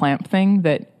a little clamp thing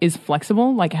that is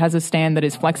flexible, like has a stand that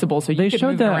is flexible, so you They can showed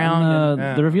move that around.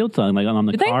 on the reveal time, like on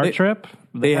the they? car trip.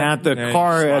 They had the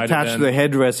car slide it attached to in. the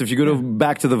headrest. If you go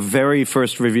back to the very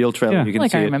first reveal trailer, Yeah. you can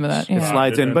Like see I it. remember that, It yeah.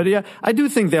 slides in. But yeah, I do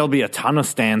think there'll be a ton of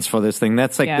stands for this thing.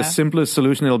 That's like Yeah. the simplest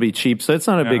solution. It'll be cheap, so it's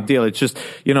not a big deal. It's just,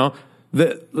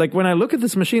 when I look at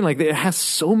this machine, like it has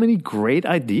so many great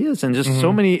ideas and just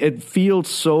so many, it feels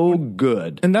so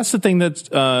good. And that's the thing that's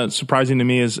surprising to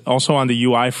me is also on the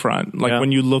UI front. Like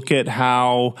when you look at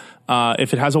how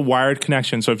if it has a wired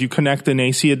connection, so if you connect an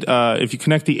AC, if you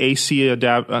connect the AC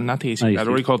adapter, not the AC adapter,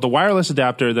 what do you call it? The wireless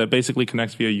adapter that basically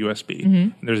connects via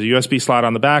USB. There's a USB slot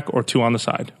on the back or two on the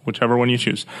side, whichever one you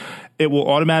choose. It will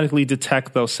automatically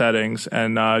detect those settings,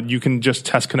 and you can just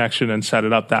test connection and set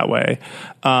it up that way.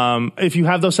 If you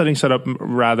have those settings set up,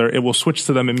 rather, it will switch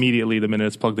to them immediately the minute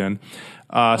it's plugged in.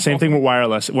 Same thing with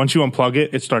wireless. Once you unplug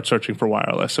it, it starts searching for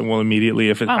wireless and will immediately,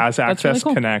 if it has access, really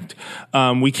cool. connect.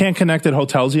 We can't connect at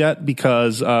hotels yet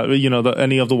because, any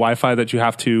of the Wi-Fi that you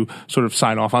have to sort of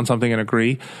sign off on something and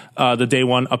agree. The day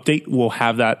one update will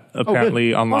have that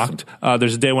apparently unlocked.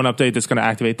 There's a day one update that's going to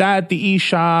activate that. The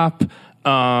eShop,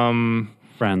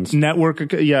 Friends. network,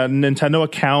 Nintendo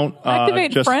account. Activate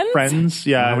just friends?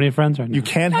 Yeah. How many friends right now? You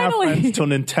can't have Finally. friends till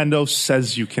Nintendo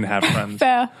says you can have friends.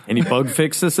 Fair. Any bug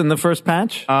fixes in the first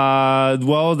patch?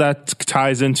 Well, that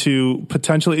ties into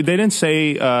potentially, they didn't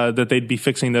say that they'd be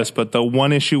fixing this, but the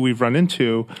one issue we've run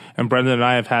into, and Brendan and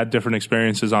I have had different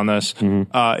experiences on this,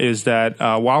 is that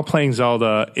while playing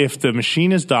Zelda, if the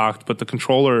machine is docked, but the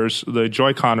controllers, the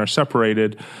Joy-Con are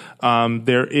separated,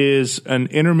 there is an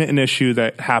intermittent issue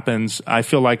that happens. I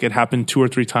feel like it happened 2 or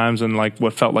 3 times in like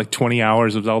what felt like 20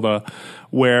 hours of Zelda,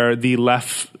 where the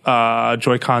left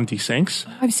Joy-Con desyncs.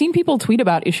 I've seen people tweet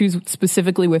about issues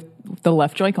specifically with the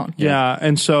left Joy-Con. Yeah,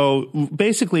 and so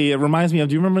basically it reminds me of,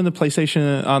 do you remember on the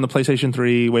PlayStation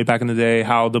 3 way back in the day,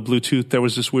 how the Bluetooth, there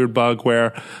was this weird bug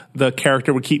where the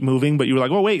character would keep moving, but you were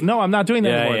like, oh wait, no, I'm not doing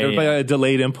that anymore. There was like a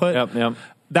delayed input. Yep.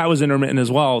 That was intermittent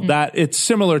as well. That it's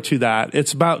similar to that.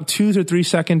 It's about 2 to 3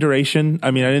 second duration.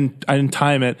 I mean, I didn't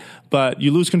time it, but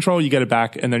you lose control, you get it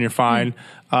back, and then you're fine.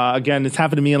 Again, it's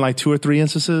happened to me in like 2 or 3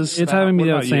 instances. It's having me What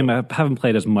the about same. you? I haven't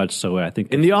played as much, so I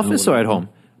think In the office or at home?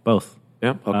 Both.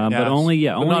 Yeah. Okay. But only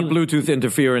But not Bluetooth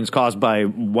interference caused by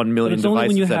 1 million it's only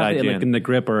when you devices at have it IGN. like in the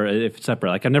grip or if it's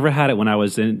separate. Like I've never had it when I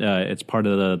was in. It's part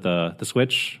of the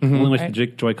Switch. Only when the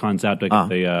Joy-Cons out.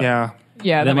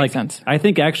 Yeah, that then, makes like, sense. I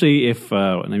think actually, if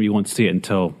maybe you won't see it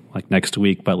until like next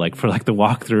week, but like for like the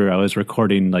walkthrough, I was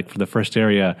recording like for the first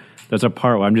area. There's a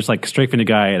part where I'm just like strafing a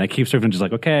guy, and I keep strafing, just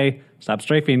like, okay, stop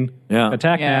strafing,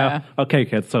 attack now. Okay,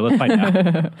 kids, so let's fight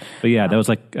now. But yeah, that was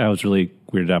like I was really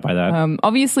weirded out by that.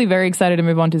 Obviously, very excited to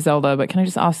move on to Zelda, but can I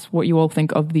just ask what you all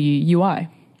think of the UI?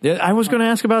 Yeah, I was going to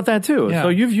ask about that too. Yeah. So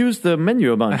you've used the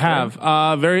menu a bunch. I have.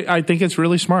 I think it's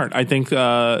really smart. I think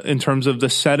in terms of the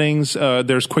settings,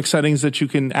 there's quick settings that you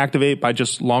can activate by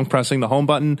just long pressing the home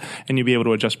button, and you'll be able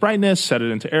to adjust brightness, set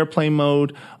it into airplane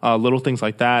mode, little things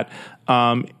like that.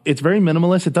 It's very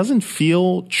minimalist. It doesn't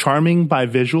feel charming by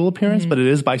visual appearance, but it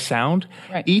is by sound.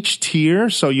 Right. Each tier,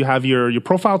 so you have your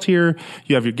profile tier,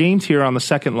 you have your game tier on the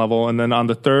second level, and then on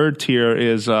the third tier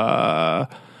is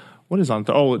what is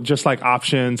on? Just like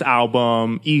options,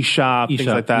 album, eShop, things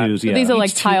like that. news, So these are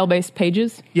like tile-based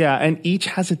pages? Yeah, and each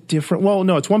has a different. Well,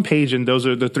 no, it's one page, and those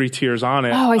are the 3 tiers on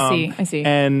it. Oh, I see.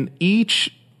 And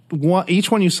each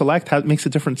one you select makes a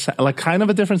different, like kind of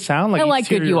a different sound. Like I like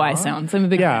good you're UI on. sounds. I'm a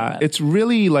big fan of that. It's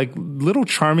really like little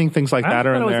charming things like that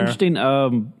are in I thought it there. was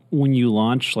interesting when you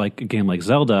launch like a game like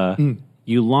Zelda.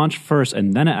 You launch first,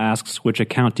 and then it asks which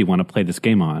account do you want to play this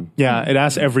game on. Yeah, it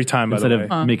asks every time. Instead by the way.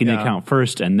 of making the account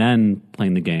first and then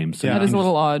playing the game. So That is a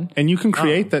little odd. And you can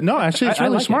create that. No, actually, it's I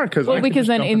really like smart Well, because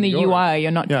then in the yours. UI, you're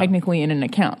not technically in an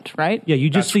account, right? Yeah, you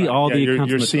just see all the you're,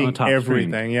 accounts you're on the seeing top everything.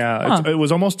 screen. Yeah, it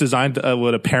was almost designed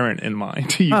with a parent in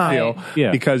mind. You feel,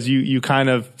 Yeah. because you kind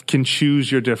of can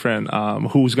choose your different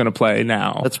who's going to play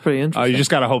now. That's pretty interesting. You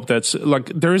just got to hope that's like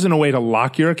there isn't a way to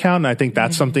lock your account, and I think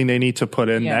that's something they need to put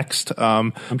in next.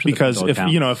 Because sure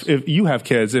if you have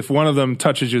kids, if one of them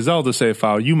touches your Zelda save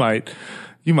file, you might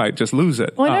just lose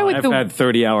it. Well, I know with I've the had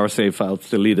 30-hour save files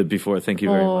deleted before. Thank you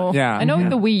very much. Yeah. I know with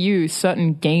the Wii U,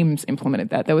 certain games implemented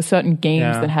that. There were certain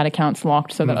games that had accounts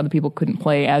locked so that other people couldn't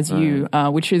play as you,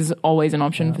 which is always an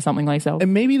option for something like Zelda.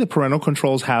 And maybe the parental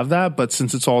controls have that, but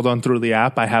since it's all done through the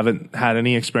app, I haven't had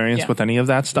any experience with any of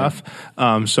that stuff.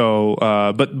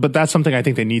 But that's something I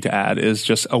think they need to add is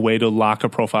just a way to lock a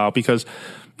profile because,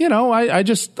 I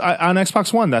just on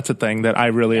Xbox One, that's a thing that I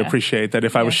really appreciate. That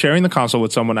if I was sharing the console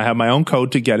with someone, I have my own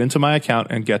code to get into my account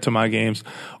and get to my games,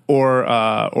 or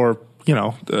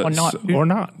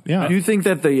not. Yeah. Do you think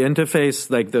that the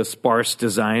interface, like the sparse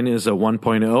design, is a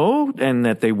 1.0 and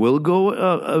that they will go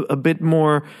a bit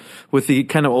more with the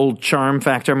kind of old charm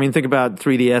factor? I mean, think about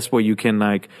 3DS where you can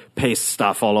like paste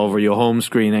stuff all over your home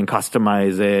screen and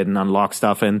customize it and unlock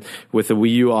stuff. And with the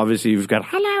Wii U, obviously, you've got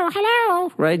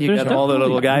hello, right? You got all the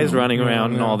little guys running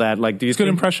around and all that. Like, do you Good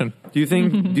impression. Do you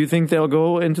think they'll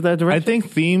go into that direction? I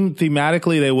think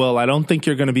thematically they will. I don't think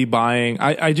you're going to be buying.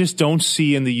 I just don't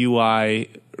see in the UI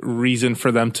reason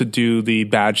for them to do the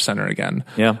badge center again.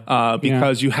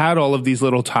 Because you had all of these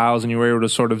little tiles and you were able to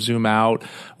sort of zoom out,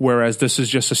 whereas this is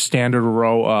just a standard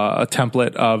row, a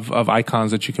template of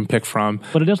icons that you can pick from.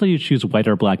 But it does let you choose white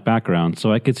or black background,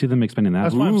 so I could see them expanding that.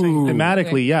 That's what I'm saying.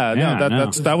 Thematically,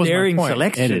 that was Daring my point.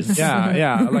 selection. It is.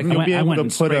 Yeah. Like you'll be able to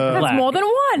put That's more than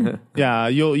one. Yeah,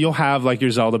 you'll have like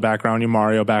your Zelda background, your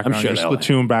Mario background, your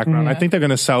Splatoon background. I think they're going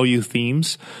to sell you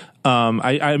themes.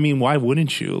 I mean, why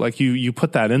wouldn't you? Like you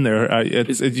put that in there.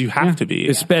 You have to be,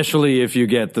 especially if you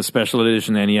get the special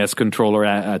edition NES controller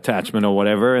attachment or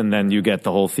whatever, and then you get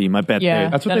the whole theme. I bet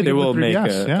that's what they will with make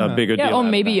 3DS, a bigger deal. Yeah, or out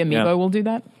of maybe that. Amiibo will do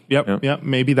that. Yep,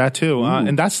 maybe that too.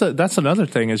 And that's another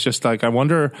thing is just like I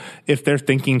wonder if their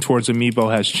thinking towards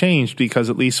Amiibo has changed because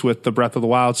at least with the Breath of the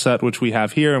Wild set, which we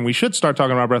have here, and we should start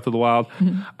talking about Breath of the Wild,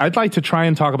 I'd like to try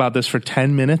and talk about this for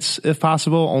 10 minutes if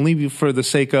possible, only for the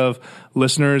sake of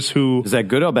listeners who is that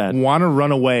good or bad? Want to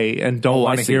run away and don't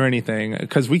want to hear anything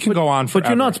because we can go on forever. But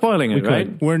you're not spoiling it,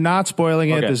 right? We're not spoiling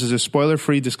it. This is a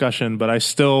spoiler-free discussion, but I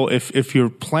still, if you're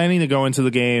planning to go into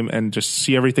the game and just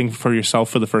see everything for yourself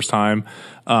for the first time,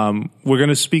 we're going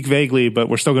to speak vaguely, but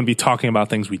we're still going to be talking about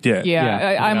things we did.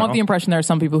 I'm of the impression there are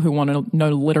some people who want to know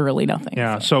literally nothing.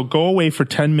 Yeah, so go away for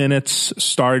 10 minutes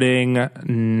starting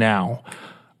now.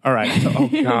 All right. Oh,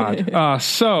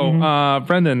 God.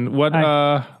 Brendan, what...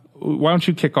 why don't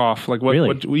you kick off? Like what? Really?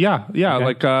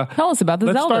 Like tell us about the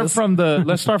Zeldas.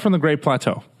 Let's start from the Great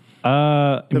Plateau.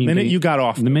 The minute you got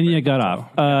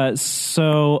off.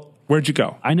 So where'd you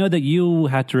go? I know that you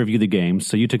had to review the game,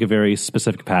 so you took a very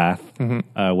specific path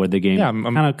where the game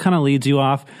kind of leads you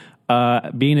off.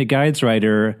 Being a guides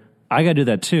writer, I got to do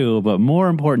that too. But more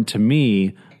important to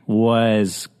me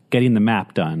was getting the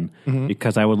map done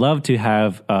because I would love to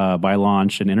have by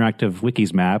launch an interactive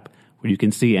wikis map where you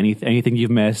can see anything you've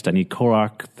missed, any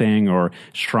Korok thing or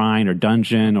shrine or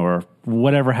dungeon or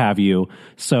whatever have you.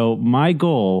 So my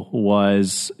goal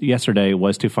yesterday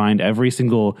was to find every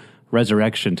single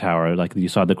resurrection tower, like you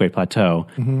saw at the Great Plateau,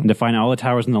 and to find all the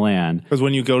towers in the land. Because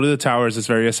when you go to the towers, it's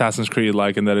very Assassin's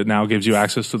Creed-like in that it now gives you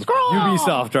access to the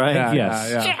Ubisoft, right?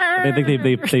 Yes. I think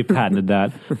they patented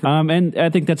that. And I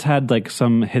think that's had like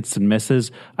some hits and misses.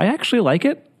 I actually like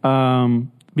it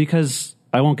because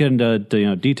I won't get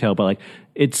into detail, but like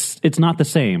it's not the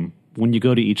same when you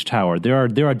go to each tower. There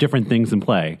are different things in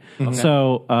play. Okay.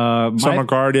 So some are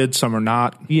guarded, some are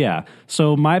not. Yeah.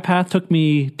 So my path took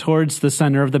me towards the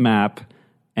center of the map,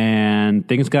 and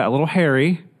things got a little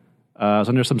hairy. I was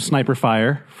under some sniper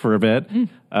fire for a bit.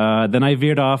 Then I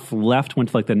veered off left, went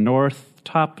to like the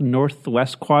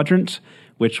northwest quadrant,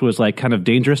 which was like kind of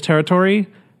dangerous territory,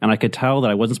 and I could tell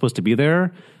that I wasn't supposed to be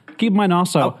there. Keep in mind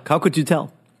also... How could you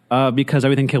tell? Because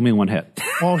everything killed me in one hit.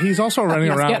 Well, he's also running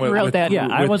around with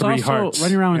I was three also hearts.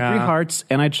 running around with 3 hearts,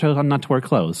 and I chose not to wear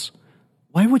clothes.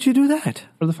 Why would you do that?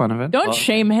 For the fun of it. Don't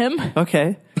shame him.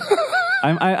 Okay.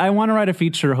 I want to write a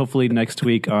feature, hopefully next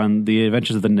week, on the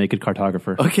adventures of the naked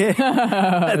cartographer. Okay.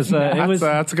 That's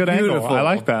a good angle. I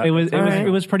like that. It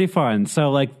was pretty fun.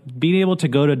 So like being able to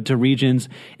go to regions,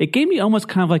 it gave me almost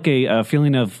kind of like a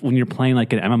feeling of when you're playing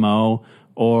like an MMO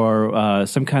or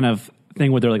some kind of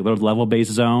thing where they're like those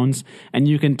level-based zones, and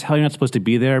you can tell you're not supposed to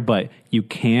be there, but you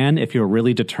can if you're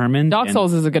really determined. Dark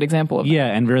Souls is a good example of that. Yeah,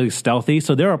 and really stealthy.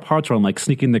 So there are parts where I'm like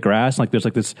sneaking in the grass, like there's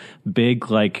like this big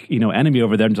enemy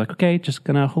over there. I'm just like, okay, just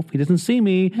gonna hope he doesn't see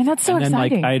me. And that's so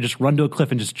exciting. Like I just run to a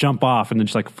cliff and just jump off, and then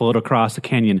just like float across the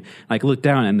canyon. Like look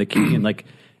down, and the canyon, like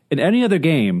in any other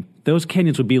game, those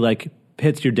canyons would be like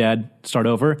hits, you're dead, start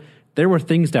over. There were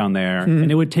things down there, and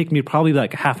it would take me probably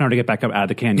like half an hour to get back up out of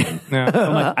the canyon.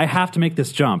 I'm like, I have to make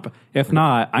this jump. If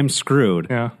not, I'm screwed.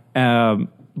 Yeah.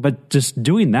 But just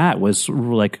doing that was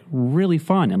like really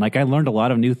fun, and like I learned a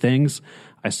lot of new things.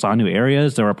 I saw new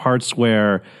areas. There were parts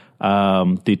where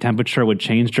the temperature would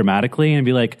change dramatically, and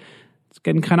be like, it's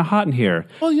getting kind of hot in here.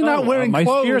 Well, you're not wearing my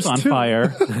clothes, spear's on too.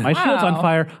 fire. My shield's on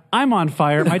fire. I'm on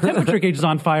fire. My temperature gauge is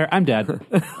on fire. I'm dead.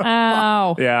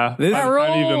 Ow. Yeah, I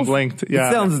haven't even blinked. Yeah,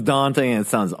 It sounds daunting and it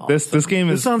sounds awesome. This game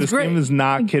is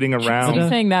not kidding around. You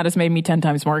saying that has made me 10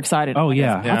 times more excited. Oh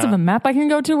yeah. Lots of a map I can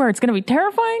go to where it's going to be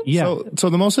terrifying. Yeah. So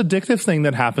the most addictive thing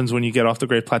that happens when you get off the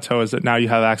Great Plateau is that now you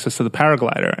have access to the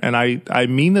paraglider. And I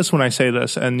mean this when I say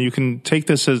this, and you can take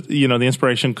this as, the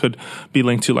inspiration could be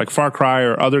linked to like Far Cry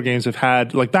or other games have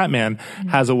had, like Batman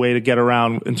has a way to get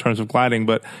around in terms of gliding.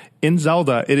 But in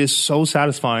Zelda, it is so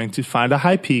satisfying to find a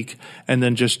high peak and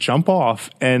then just jump off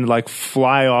and like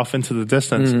fly off into the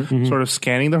distance, sort of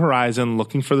scanning the horizon,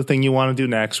 looking for the thing you want to do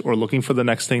next or looking for the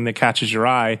next thing that catches your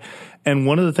eye. And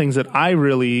one of the things that I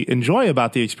really enjoy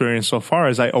about the experience so far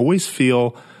is I always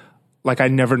feel like I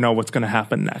never know what's going to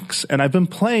happen next. And I've been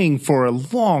playing for a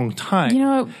long time.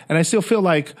 And I still feel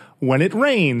like when it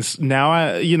rains,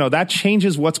 now that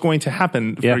changes what's going to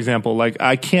happen. For example, like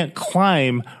I can't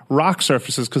climb rock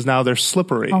surfaces because now they're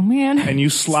slippery. Oh man. And you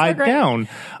slide down.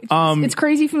 It's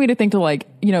crazy for me to think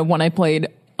when I played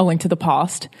A Link to the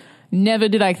Past, never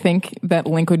did I think that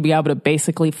Link would be able to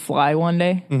basically fly one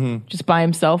day, just by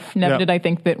himself. Never did I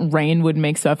think that rain would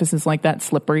make surfaces like that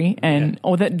slippery,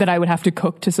 or that I would have to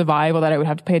cook to survive, or that I would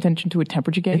have to pay attention to a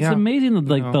temperature gauge. It's amazing,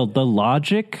 the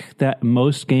logic that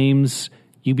most games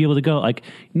you'd be able to go. Like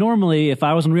normally, if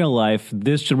I was in real life,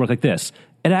 this should work like this.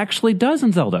 It actually does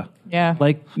in Zelda. Yeah.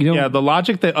 The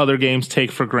logic that other games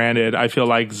take for granted, I feel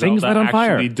like Zelda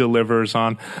actually delivers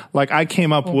on. Like I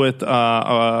came up with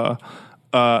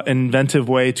inventive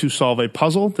way to solve a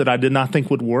puzzle that I did not think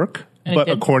would work. But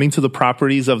according to the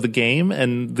properties of the game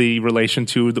and the relation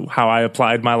to how I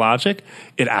applied my logic,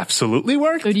 it absolutely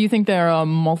worked. So do you think there are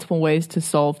multiple ways to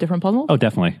solve different puzzles? Oh,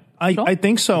 definitely. I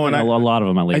think so. And a lot of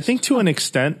them, at least. I think to an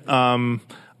extent,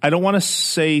 I don't want to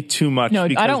say too much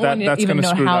because I don't that's going to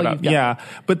screw that up. Yeah.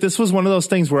 But this was one of those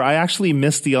things where I actually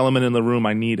missed the element in the room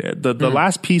I needed. The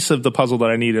last piece of the puzzle that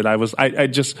I needed,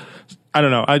 I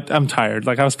don't know. I'm tired.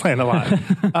 Like I was playing a lot.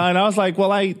 And I was like,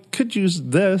 well, I could use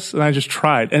this. And I just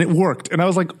tried and it worked. And I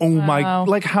was like,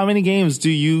 like how many games do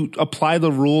you apply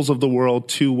the rules of the world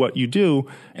to what you do?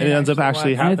 And it ends up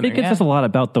actually happening. I think it says a lot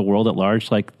about the world at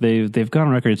large. Like they've gone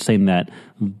on record saying that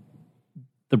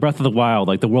the Breath of the Wild,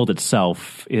 like the world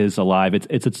itself is alive.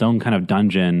 It's its own kind of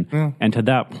dungeon. And to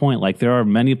that point, like there are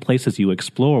many places you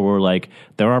explore where like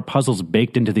there are puzzles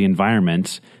baked into the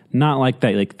environment. Not like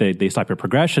that, like they stop your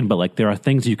progression, but like there are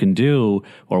things you can do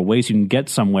or ways you can get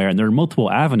somewhere, and there are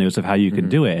multiple avenues of how you can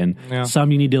do it. And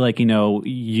some you need to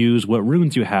use what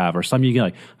runes you have, or some you get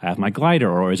like, I have my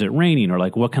glider, or is it raining, or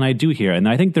like what can I do here? And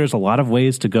I think there's a lot of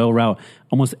ways to go around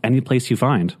almost any place you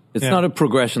find. It's not a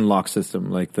progression lock system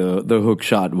like the hook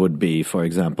shot would be, for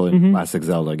example, in classic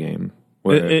Zelda game.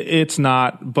 It's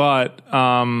not, but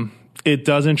it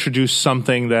does introduce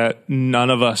something that none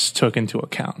of us took into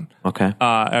account. Okay.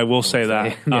 I will say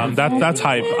that. That's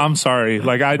hype. I'm sorry.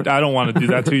 Like, I don't want to do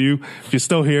that to you. If you're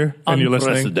still here and you're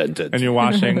listening and you're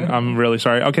watching, I'm really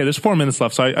sorry. Okay, there's 4 minutes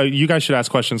left, so you guys should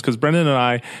ask questions, because Brendan and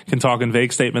I can talk in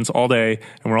vague statements all day,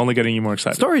 and we're only getting you more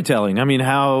excited. Storytelling. I mean,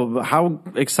 how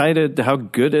excited, how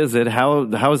good is it? How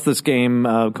does this game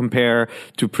compare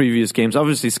to previous games?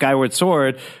 Obviously, Skyward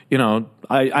Sword,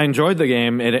 I enjoyed the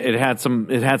game. It had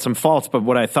some faults, but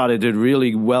what I thought it did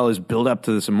really well is build up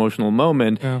to this emotional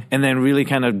moment, and then really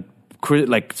kind of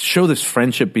show this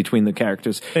friendship between the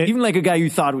characters. Even like a guy you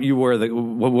thought you were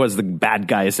was the bad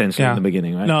guy essentially in the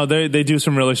beginning, right? No, they do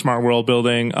some really smart world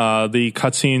building. The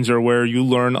cutscenes are where you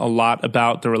learn a lot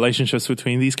about the relationships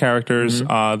between these characters.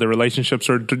 The relationships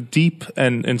are deep,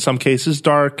 and in some cases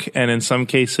dark, and in some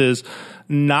cases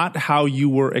not how you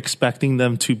were expecting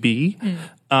them to be.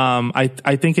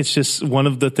 I think it's just one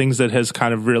of the things that has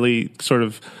kind of really sort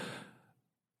of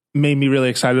made me really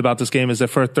excited about this game is that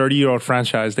for a 30-year-old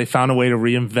franchise, they found a way to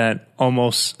reinvent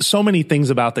almost so many things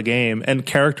about the game, and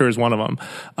character is one of them.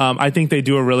 I think they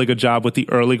do a really good job with the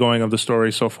early going of the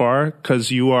story so far,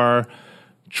 because you are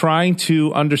trying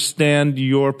to understand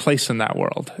your place in that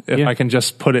world, if I can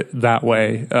just put it that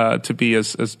way, to be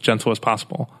as gentle as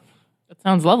possible.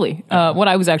 Sounds lovely. What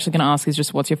I was actually going to ask is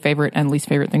just what's your favorite and least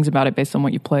favorite things about it based on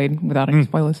what you played without any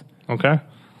spoilers. Okay.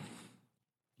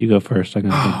 You go first. I'm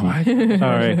going to think. All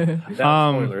right.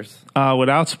 Without spoilers.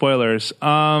 Without spoilers.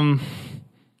 I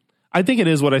think it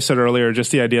is what I said earlier,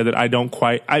 just the idea that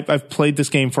I've played this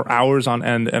game for hours on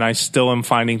end, and I still am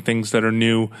finding things that are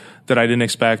new that I didn't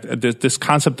expect. This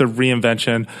concept of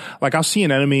reinvention. Like, I'll see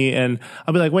an enemy and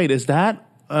I'll be like, wait, is that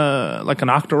like an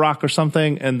Octorok or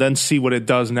something, and then see what it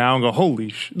does now and go,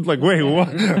 holy like, wait,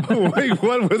 what? Wait,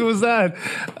 what was that?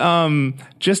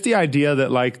 Just the idea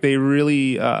that, like, they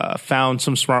really found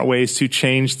some smart ways to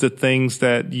change the things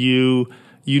that you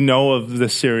know of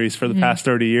this series for the past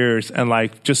 30 years, and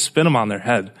like just spin them on their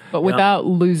head. But without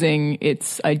losing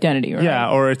its identity, right? Yeah,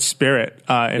 or its spirit.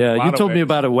 You told me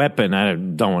about a weapon. I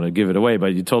don't want to give it away,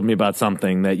 but you told me about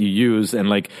something that you use, and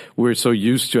like we're so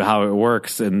used to how it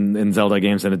works in Zelda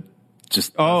games, and it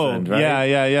just doesn't, right?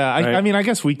 Yeah. Right? I mean, I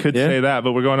guess we could say that,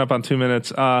 but we're going up on 2 minutes.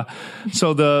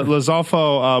 So the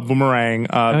Lizalfo boomerang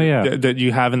that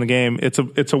you have in the game,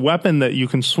 it's a weapon that you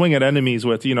can swing at enemies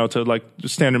with, to like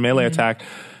standard melee attack.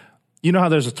 You know how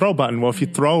there's a throw button? Well, if you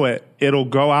throw it, it'll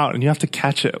go out, and you have to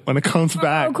catch it when it comes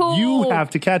back. Cool. You have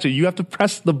to catch it. You have to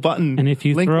press the button. And if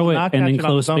you throw it in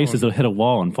enclosed spaces, it'll hit a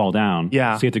wall and fall down.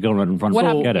 Yeah. So you have to go run what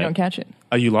happens get if it. you don't catch it?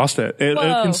 You lost it. It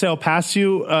can sail past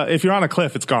you. If you're on a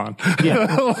cliff, it's gone.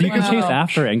 Yeah. So you can chase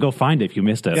after it and go find it if you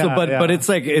missed it. So, but it's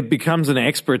like it becomes an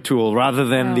expert tool rather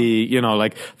than the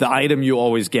item you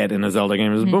always get in a Zelda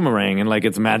game is a boomerang, and like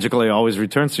it's magically always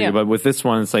returns to you. But with this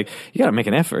one, it's like you got to make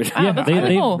an effort.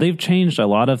 Yeah, they've changed a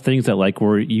lot of things that like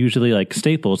were usually like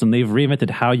staples, and they've reinvented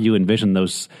how you envision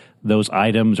those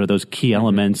items or those key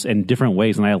elements in different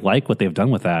ways, and I like what they've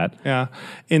done with that. Yeah.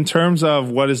 In terms of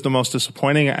what is the most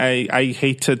disappointing, I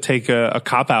hate to take a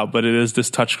cop out, but it is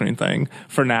this touchscreen thing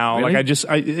for now. Really? Like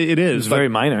it is. It's very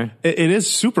minor. It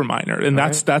is super minor, and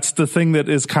that's the thing that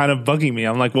is kind of bugging me.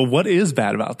 I'm like, well, what is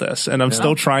bad about this? And I'm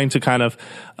still trying to kind of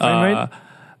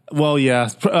well, yeah.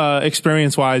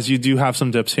 Experience-wise, you do have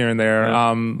some dips here and there.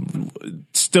 Yeah.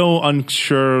 Still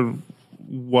unsure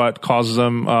what causes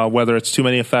them, whether it's too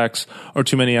many effects or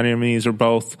too many enemies or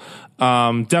both.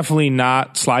 Definitely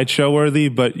not slideshow worthy,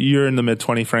 but you're in the mid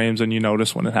 20 frames and you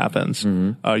notice when it happens.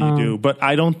 You do. But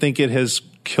I don't think it has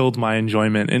killed my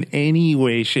enjoyment in any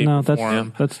way, shape, or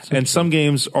form. And some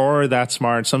games are that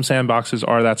smart. Some sandboxes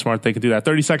are that smart. They can do that.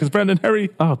 30 seconds, Brendan,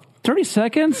 hurry. Oh, 30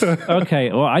 seconds?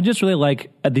 Okay. Well, I just really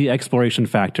like the exploration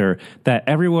factor that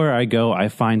everywhere I go, I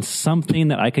find something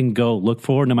that I can go look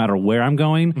for no matter where I'm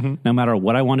going, no matter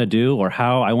what I want to do or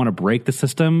how I want to break the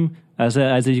system,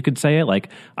 as you could say it. Like,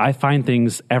 I find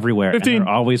things everywhere, 15. And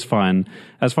they're always fun.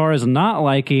 As far as not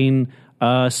liking,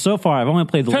 so far, I've only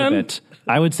played a little bit.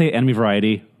 I would say enemy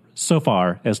variety so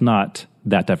far is not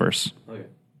that diverse. Okay.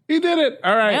 You did it.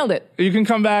 All right. Nailed it. You can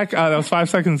come back. That was 5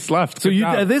 seconds left. So you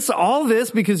all this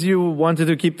because you wanted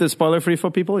to keep this spoiler free for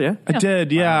people, yeah? I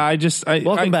did, yeah.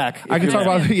 Welcome back. I can talk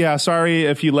about, sorry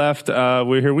if you left.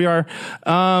 Here we are.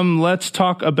 Let's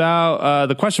talk about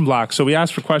the question block. So we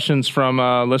asked for questions from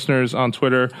listeners on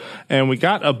Twitter, and we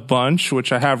got a bunch,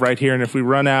 which I have right here. And if we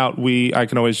run out, I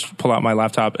can always pull out my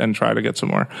laptop and try to get some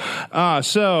more.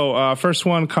 So first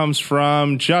one comes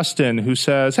from Justin, who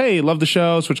says, "Hey, love the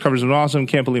show. Switch covers are awesome.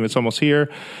 Can't believe believe it's almost here.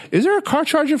 Is there a car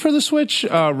charger for the Switch?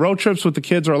 Road trips with the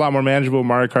kids are a lot more manageable with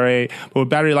Mario Kart 8, but with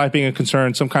battery life being a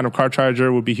concern, some kind of car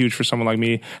charger would be huge for someone like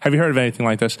me. Have you heard of anything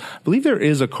like this? I believe there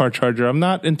is a car charger. I'm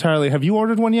not entirely. Have you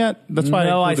ordered one yet? That's why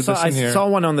I saw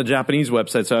one on the Japanese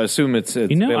website, so I assume it's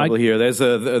available here.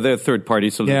 There are third-party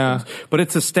solutions, but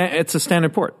it's a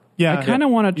standard port. Yeah, I kind of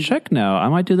want to check now. I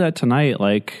might do that tonight,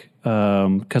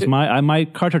 because my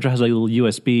car charger has a little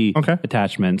USB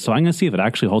attachment, so I'm going to see if it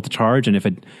actually holds the charge and if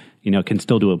it, can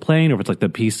still do it playing, or if it's like the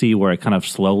PC where it kind of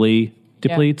slowly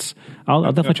depletes. I'll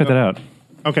definitely check that out.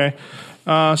 Okay.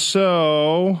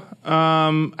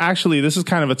 Actually, this is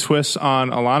kind of a twist on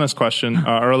Alana's question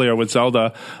earlier with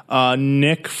Zelda.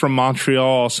 Nick from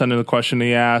Montreal sent in a question.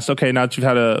 He asked, okay, now that you've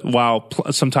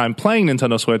had some time playing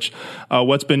Nintendo Switch,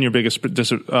 what's been your biggest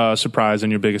surprise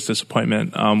and your biggest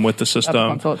disappointment with the system? The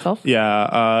console itself?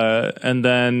 Yeah. And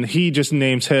then he just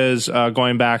names his,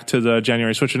 going back to the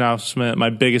January Switch announcement,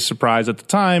 my biggest surprise at the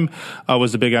time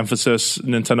was the big emphasis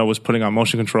Nintendo was putting on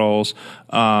motion controls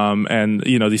and,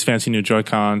 these fancy new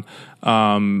Joy-Con.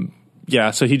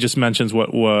 So he just mentions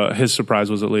what his surprise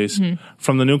was, at least. Mm-hmm.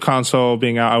 From the new console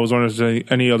being out, I was wondering if there's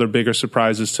any other bigger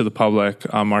surprises to the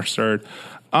public on March 3rd.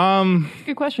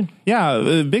 Good question. Yeah,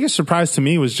 the biggest surprise to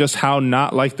me was just how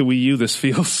not like the Wii U this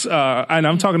feels. And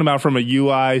I'm talking about from a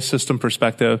UI system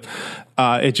perspective.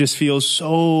 It just feels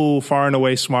so far and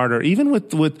away smarter. Even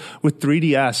with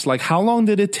 3DS, like how long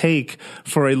did it take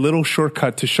for a little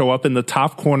shortcut to show up in the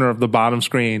top corner of the bottom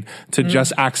screen to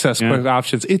just access quick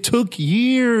options? It took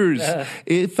years. Yeah.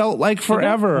 It felt like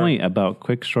forever. Point about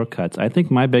quick shortcuts. I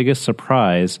think my biggest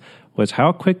surprise was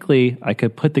how quickly I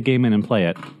could put the game in and play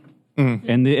it.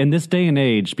 And in this day and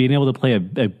age, being able to play a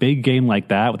big game like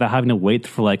that without having to wait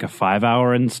for like a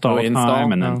 5-hour install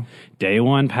time and then day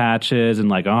one patches and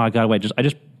like, I gotta wait. I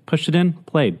just pushed it in,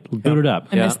 played, booted up.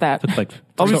 I missed that. Took like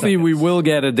Obviously, we will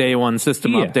get a day one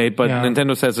system update, but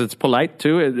Nintendo says it's polite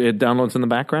too. It downloads in the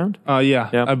background. I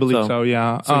believe so.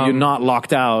 Yeah, so you're not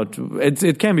locked out.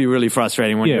 It can be really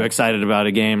frustrating when you're excited about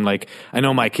a game. Like I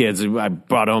know my kids. I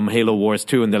brought home Halo Wars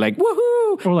 2, and they're like,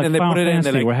 "Woohoo!" Or like and they Final put it Fantasy,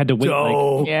 in. They're like, where I had to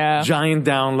wait giant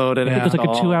download. And it was like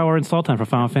a 2-hour install time for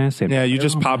Final Fantasy. Yeah, you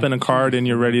just pop in a card and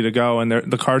you're ready to go. And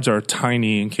the cards are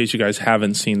tiny. In case you guys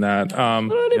haven't seen that.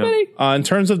 In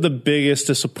terms of the biggest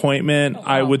disappointment,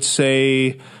 I would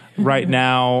say. Right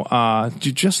now,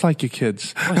 just like your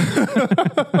kids.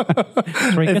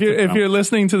 If you're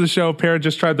listening to the show, Parrot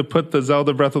just tried to put the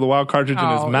Zelda Breath of the Wild cartridge in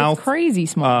his mouth. It's crazy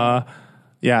small.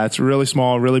 Yeah, it's really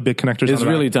small, really big connectors. It's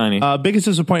really tiny. Biggest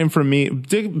disappointment for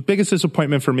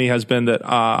me has been that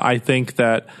I think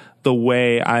that the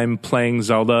way I'm playing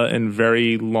Zelda in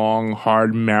very long,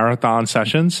 hard marathon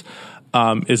sessions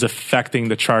is affecting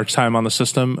the charge time on the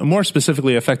system, more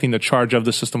specifically affecting the charge of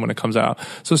the system when it comes out.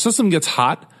 So the system gets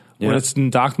hot when it's in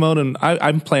dock mode, and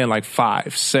I'm playing like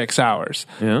 5-6 hours.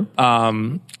 Yeah.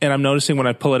 And I'm noticing when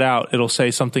I pull it out, it'll say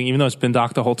something, even though it's been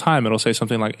docked the whole time, it'll say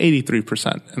something like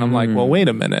 83%. And I'm like, well, wait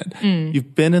a minute.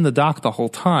 You've been in the dock the whole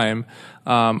time.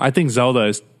 I think Zelda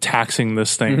is taxing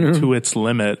this thing to its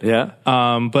limit. Yeah.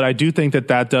 But I do think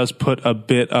that does put a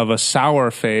bit of a sour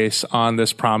face on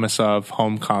this promise of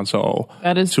home console.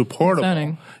 That is too portable.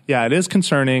 Concerning. Yeah, it is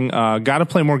concerning. Got to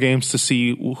play more games to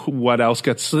see what else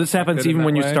gets. So this happens even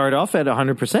when you start off at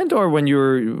 100%, or when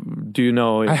do you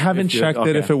know? I haven't checked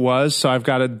it if it was, so I've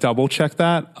got to double check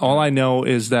that. All I know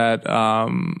is that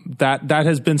that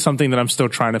has been something that I'm still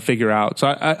trying to figure out. So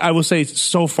I will say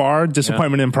so far,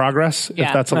 disappointment in progress, if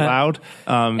that's allowed.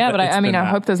 But I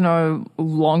hope there's no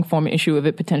long form issue of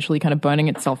it potentially kind of burning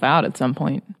itself out at some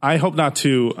point. I hope not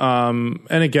too. And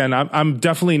again, I'm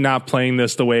definitely not playing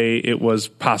this the way it was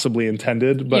possibly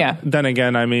intended. But then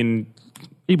again, I mean,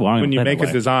 when you make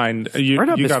a design, you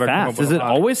got to come up with Is it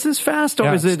always this fast,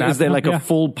 or is there like a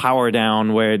full power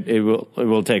down where it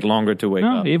will take longer to wake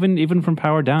up? Even from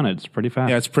power down, it's pretty fast.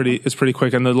 Yeah, it's pretty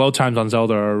quick, and the load times on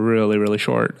Zelda are really, really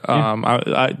short.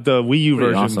 The Wii U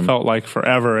version felt like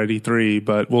forever at E3,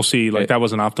 but we'll see. That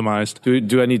wasn't optimized.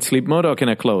 Do I need sleep mode, or can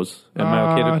I close? Am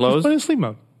I okay to close? Just put in sleep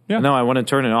mode. Yeah. No, I want to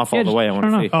turn it off all the way. I want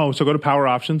to see. Oh, so go to power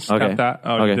options. Tap that.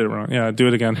 Oh, you did it wrong. Yeah, do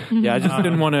it again. Yeah, I just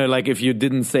didn't want to, if you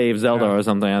didn't save Zelda or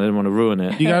something, I didn't want to ruin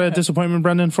it. You got a disappointment,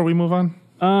 Brendan, before we move on?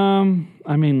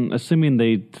 Assuming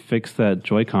they fixed that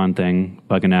Joy-Con thing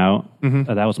bugging out,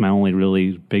 that was my only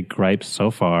really big gripe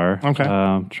so far. Okay.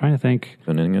 Trying to think.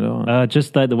 Turning it on.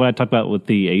 Just what I talked about with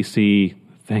the AC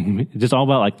thing, just all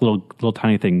about little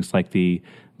tiny things, like the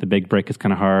big brick is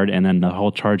kind of hard, and then the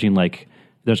whole charging,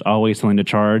 there's always something to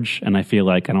charge, and I feel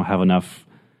like I don't have enough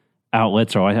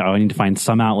outlets, or I need to find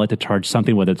some outlet to charge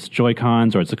something, whether it's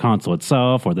Joy-Cons or it's the console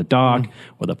itself or the dock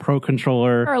or the Pro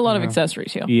Controller. There are a lot of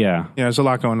accessories here. Yeah. Yeah, there's a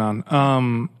lot going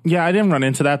on. Yeah, I didn't run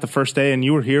into that the first day, and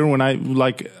you were here when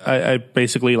I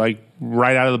basically like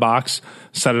right out of the box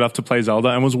set it up to play Zelda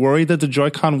and was worried that the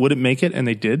Joy-Con wouldn't make it, and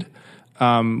they did.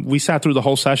 We sat through the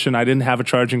whole session. I didn't have a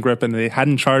charging grip, and they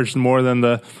hadn't charged more than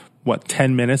the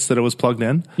 10 minutes that it was plugged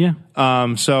in. Yeah.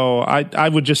 So I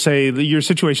would just say that your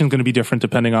situation is going to be different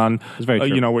depending on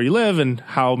where you live and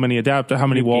how many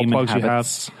wall plugs you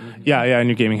have. Yeah, and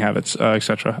your gaming habits,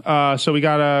 etc. So we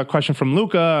got a question from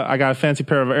Luca. I got a fancy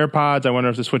pair of AirPods. I wonder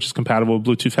if the Switch is compatible with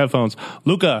Bluetooth headphones.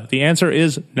 Luca, the answer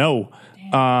is no.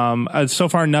 So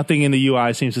far, nothing in the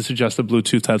UI seems to suggest that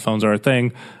Bluetooth headphones are a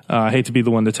thing. I hate to be the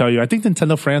one to tell you. I think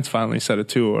Nintendo France finally said it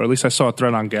too, or at least I saw a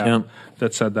thread on Gab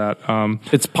that said that.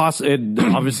 It's it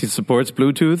obviously supports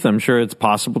Bluetooth. I'm sure it's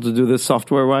possible to do this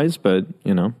software-wise, but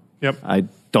Yep. I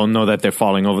don't know that they're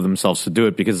falling over themselves to do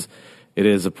it because it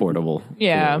is a portable.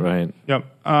 Yeah. tool, right. Yep. One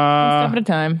step at a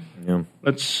time. Yeah.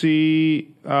 Let's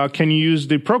see. Can you use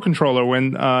the Pro Controller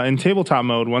when in tabletop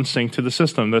mode once synced to the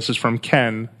system? This is from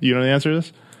Ken. You know the answer to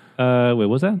this? Wait, what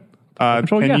was that?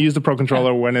 Can you use the Pro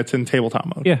Controller when it's in tabletop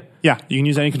mode? Yeah. Yeah, you can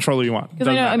use any controller you want. Because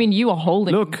I mean, you are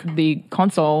holding the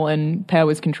console and Pear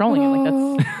was controlling it.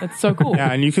 Like that's so cool.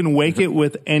 Yeah, and you can wake it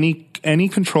with any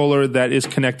controller that is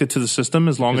connected to the system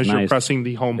as long as you're pressing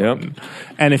the home button.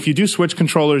 And if you do switch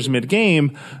controllers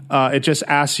mid-game, it just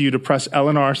asks you to press L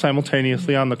and R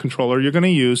simultaneously on the controller you're going to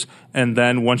use, and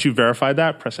then once you verified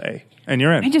that, press A, and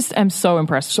you're in. I just am so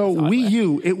impressed. So Wii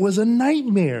U, it was a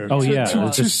nightmare. Oh,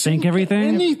 to sync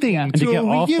everything? Anything. And to get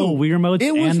all full Wii remotes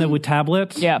and the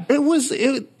tablets? Yeah. It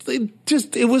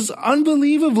was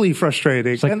unbelievably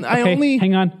frustrating. It's like, and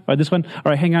hang on. All right, this one. All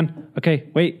right, hang on. Okay,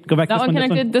 wait, go back to that this one one.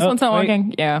 connected. This one's not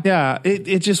working. Yeah. Yeah,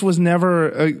 it just was never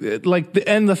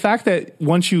and the fact that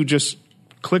once you just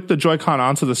click the Joy-Con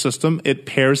onto the system, it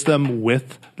pairs them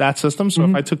with that system. So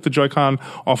if I took the Joy-Con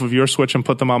off of your Switch and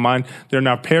put them on mine, they're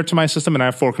now paired to my system, and I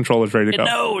have 4 controllers ready to go. It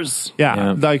knows.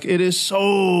 Yeah, like it is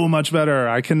so much better.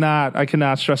 I cannot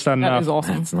stress that enough. That is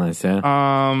awesome. That's nice,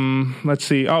 yeah. Let's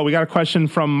see. Oh, we got a question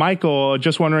from Michael.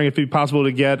 Just wondering if it'd be possible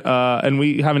to get, and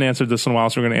we haven't answered this in a while,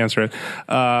 so we're going to answer it.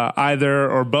 Either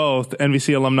or both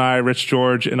NBC alumni Rich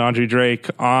George and Andre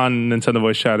Drake on Nintendo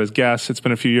Voice Chat as guests. It's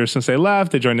been a few years since they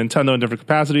left. They joined Nintendo in different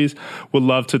capacities. Would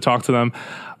love to talk to them.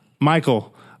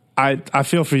 Michael, I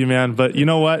feel for you, man, but you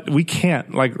know what? We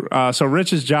can't. So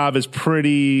Rich's job is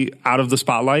pretty out of the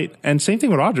spotlight, and same thing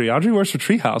with Audrey. Audrey works for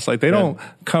Treehouse. Like they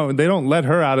don't let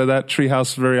her out of that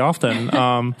Treehouse very often.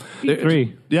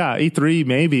 E3. Yeah, E3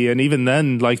 maybe, and even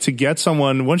then, like to get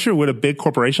someone once you're with a big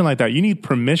corporation like that, you need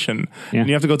permission, and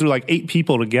you have to go through like 8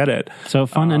 people to get it. So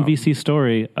fun NVC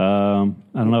story. I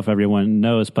don't know if everyone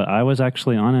knows, but I was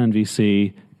actually on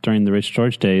NVC during the Rich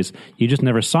George days. You just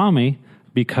never saw me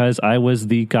because I was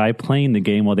the guy playing the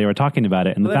game while they were talking about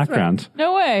it in the background. Right.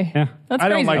 No way. Yeah. That's I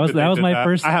crazy. don't like that was my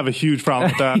first. I have a huge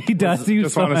problem with that. He does.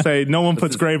 Just want to say, no one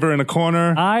puts Graver in a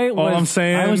corner. I'm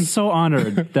saying, I was so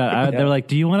honored that they're like,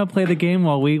 "Do you want to play the game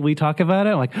while we talk about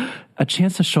it?" I'm like, a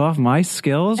chance to show off my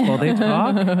skills while they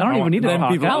talk. I don't even need to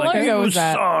talk. How long ago was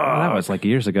that? That was like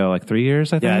years ago, like 3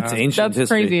 years, I think. Yeah, it's ancient That's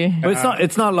history. crazy. But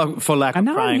it's not for lack of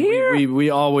now I'm trying. here. We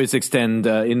always extend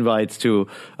invites to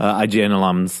IGN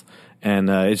alums.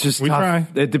 And it's just we tough. try.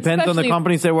 It depends on the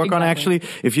companies they work on. Actually,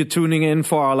 if you're tuning in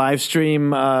for our live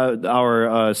stream,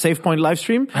 our SafePoint live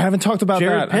stream, I haven't talked about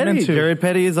Jared that. Petty, Jared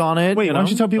Petty is on it. Wait, why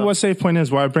don't you tell people what SafePoint is?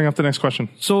 While I bring up the next question.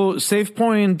 So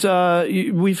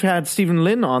SafePoint, we've had Stephen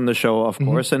Lin on the show, of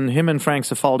course, and him and Frank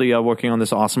Cifaldi are working on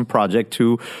this awesome project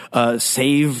to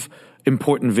save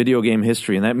important video game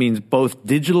history, and that means both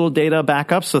digital data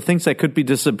backups, so things that could be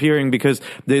disappearing because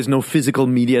there's no physical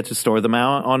media to store them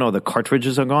out on, or the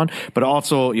cartridges are gone, but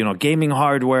also, gaming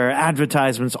hardware,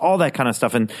 advertisements, all that kind of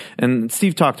stuff. And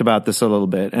Steve talked about this a little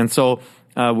bit. And so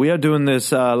we are doing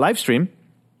this live stream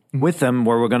with them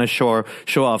where we're going to show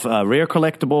off rare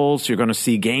collectibles. You're going to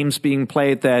see games being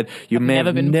played that you may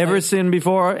have never seen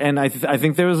before. And I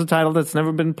think there is a title that's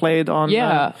never been played on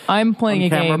I'm playing a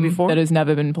game before that has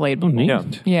never been played before.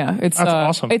 Yeah, it's That's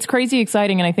awesome. It's crazy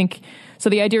exciting, and I think so.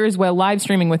 The idea is we're live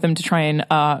streaming with them to try and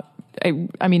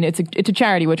I mean, it's a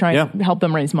charity. We're trying to help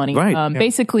them raise money, right?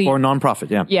 Basically, or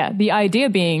nonprofit. Yeah. The idea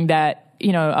being that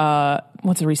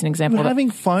what's a recent example? We're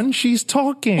having fun. She's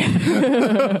talking.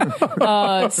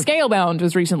 Scalebound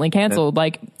was recently canceled.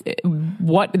 Like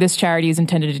what this charity is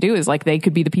intended to do is like they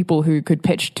could be the people who could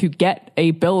pitch to get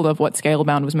a build of what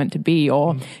Scalebound was meant to be,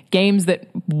 or games that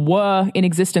were in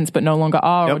existence but no longer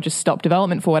are, or just stopped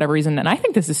development for whatever reason. And I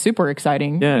think this is super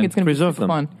exciting. I think it's going to be super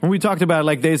fun. And we talked about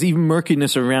like there's even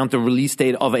murkiness around the release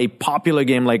date of a popular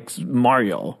game like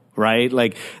Mario. Right?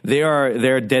 Like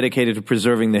they're dedicated to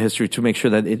preserving the history to make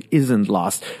sure that it isn't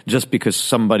lost just because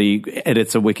somebody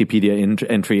edits a Wikipedia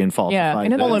entry and falsifies. Yeah,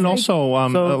 and also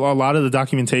a lot of the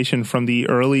documentation from the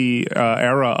early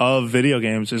era of video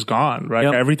games is gone, right?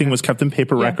 Everything was kept in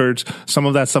paper records. Some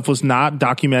of that stuff was not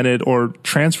documented or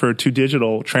transferred to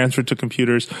digital, transferred to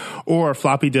computers, or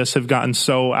floppy disks have gotten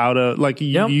so out of, like,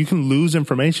 you can lose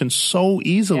information so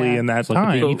easily in that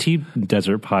time. Like the ET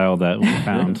desert pile that we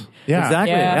found.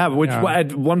 Exactly. Which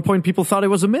at one point people thought it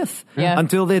was a myth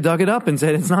until they dug it up and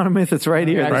said it's not a myth, it's right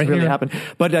here. This really happened.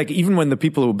 But like even when the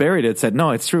people who buried it said no,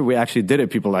 it's true, we actually did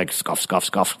it, people like scoff.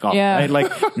 Right?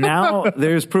 Like now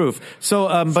there's proof. So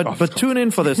but tune in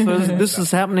for this. This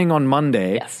is happening on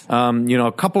Monday. Yes.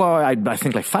 A couple of I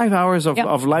think like 5 hours of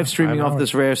live streaming of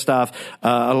this rare stuff.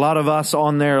 A lot of us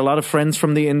on there, a lot of friends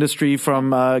from the industry, from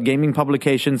gaming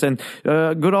publications, and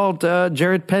good old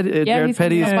Jared Petty is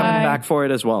coming back for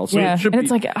it as well. So it should and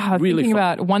it's be like really thinking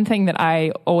fun. about one thing that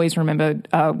I always remembered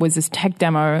was this tech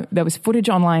demo. There was footage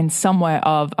online somewhere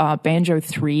of Banjo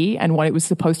 3 and what it was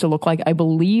supposed to look like, I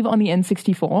believe, on the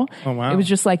N64. Oh, wow. It was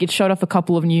just like it showed off a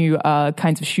couple of new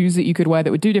kinds of shoes that you could wear that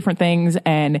would do different things,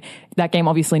 and that game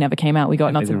obviously never came out. We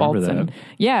got nuts and bolts. And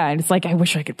it's like, I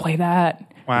wish I could play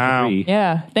that. Wow.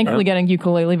 Yeah. Thankfully getting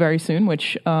Ukulele very soon,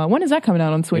 which when is that coming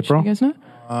out on Switch? April? Do you guys know?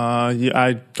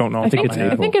 I don't know. I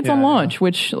think it's on launch,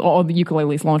 or the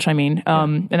Ukulele's launch, I mean.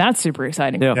 And that's super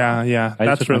exciting. Yeah. I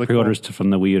That's took really my pre-orders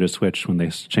from the Wii U to Switch when they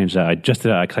changed that. I just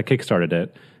did it. I kickstarted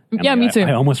it. Yeah, me too.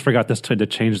 I almost forgot to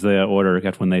change the order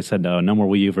when they said no more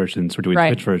Wii U versions, we're doing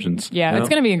Switch versions. Yeah, it's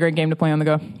going to be a great game to play on the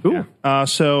go. Cool.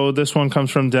 So this one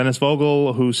comes from Dennis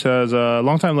Vogel, who says,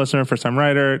 long-time listener, first-time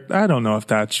writer. I don't know if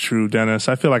that's true, Dennis.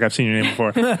 I feel like I've seen your name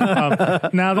before.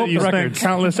 Now that you've spent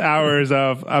countless hours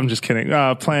I'm just kidding,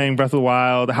 playing Breath of the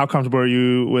Wild, how comfortable are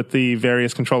you with the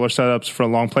various controller setups for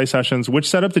long play sessions? Which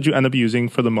setup did you end up using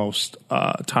for the most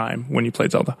time when you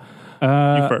played Zelda?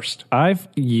 You first. I've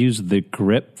used the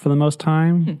grip for the most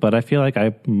time, but I feel like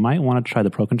I might want to try the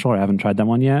Pro Controller. I haven't tried that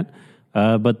one yet.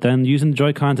 But then using the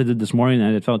Joy-Cons I did this morning,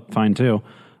 and it felt fine too.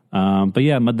 But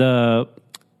yeah, I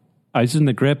was using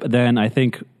the grip. Then I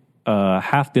think the other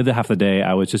half of the day,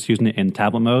 I was just using it in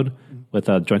tablet mode with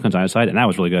Joy-Cons on either side, and that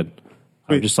was really good.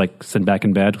 I was just like sitting back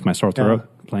in bed with my sore throat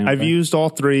playing. I've used all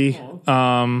three.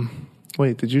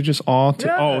 Wait, did you just all?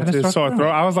 It's sore throat.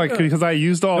 I was like, because I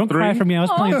used all Don't three. cry for me. I was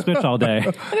playing Switch all day.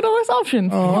 Look at all those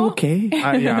options. Okay.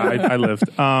 I lived.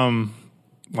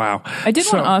 Wow. I did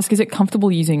want to ask, is it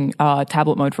comfortable using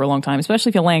tablet mode for a long time, especially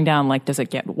if you're laying down? Like, does it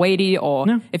get weighty, or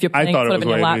if you're playing sort of in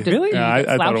your lap? Really? Yeah,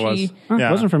 I thought it was. It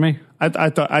wasn't for me.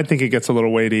 I think it gets a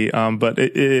little weighty, but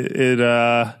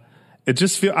it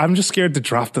just I'm just scared to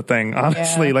drop the thing,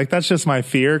 honestly. Yeah. Like, that's just my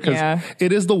fear, because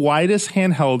it is the widest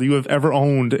handheld you have ever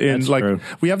owned. That's true.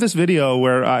 We have this video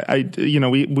where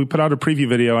we put out a preview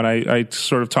video, and I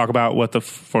sort of talk about what the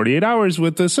 48 hours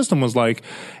with the system was like.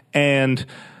 And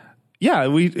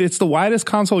it's the widest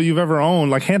console you've ever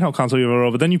owned, like handheld console you've ever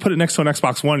owned. But then you put it next to an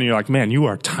Xbox One, and you're like, man, you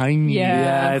are tiny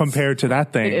compared to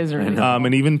that thing. It is really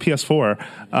and even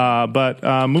PS4.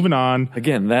 But moving on.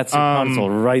 Again, that's a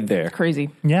console right there. Crazy.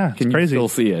 Yeah, Can crazy. you still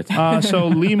see it? So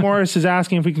Lee Morris is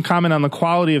asking if we can comment on the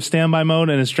quality of standby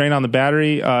mode and its drain on the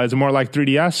battery. Is it more like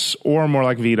 3DS or more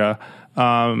like Vita?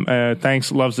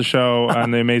 Thanks, loves the show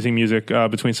and the amazing music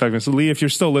between segments. Lee, if you're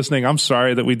still listening, I'm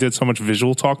sorry that we did so much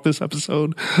visual talk this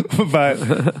episode, but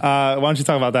why don't you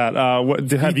talk about that?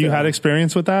 Have you had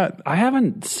experience with that? I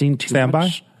haven't seen too Standby?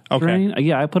 much. Okay. Drain.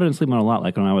 Yeah, I put it in sleep mode a lot,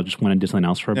 like when I just went and did something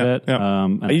else for a bit. Yeah.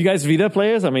 Are you guys Vita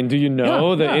players? I mean, do you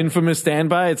know the infamous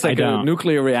standby? It's like a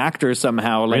nuclear reactor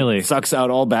somehow. Like, really? Sucks out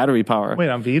all battery power. Wait,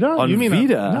 on Vita? On you mean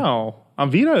Vita? No. On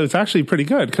Vita, it's actually pretty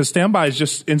good, because standby is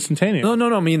just instantaneous.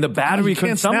 No. I mean, the battery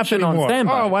consumption on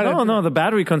standby. Oh, the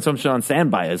battery consumption on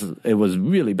standby was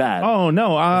really bad. Oh,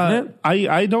 no.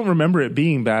 I don't remember it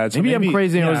being bad. So maybe I'm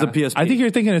crazy and it was the PSP. I think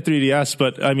you're thinking of 3DS,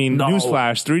 but I mean,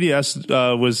 newsflash,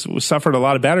 3DS was suffered a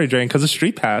lot of battery drain because of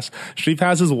Street Pass. Street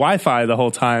Pass is Wi-Fi the whole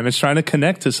time. It's trying to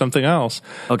connect to something else.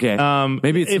 Okay.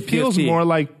 Maybe it feels more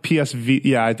like PS Vita.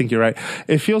 Yeah, I think you're right.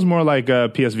 It feels more like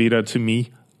PS Vita to me.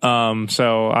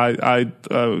 So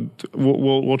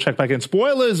we'll check back in.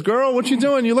 Spoilers, girl. What you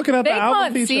doing? You're looking at the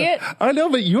album feature. See it. I know,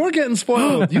 but you're getting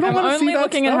spoiled. You don't want to see that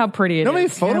looking stuff? at how pretty it know how many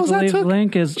is. photos I took?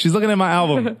 Link is. She's looking at my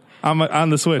album. on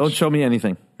the Switch. Don't show me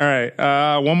anything. All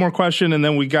right. One more question, and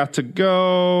then we got to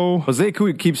go. Jose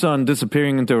keeps on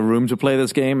disappearing into a room to play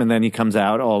this game, and then he comes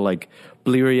out all like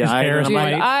bleary-eyed. hair is And I'm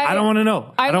white. like, I don't want to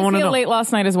know. I don't was want to here know. late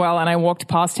last night as well, and I walked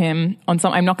past him on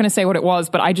some. I'm not going to say what it was,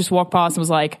 but I just walked past and was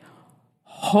like,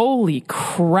 holy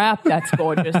crap, that's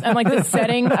gorgeous. And like the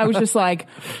setting, I was just like,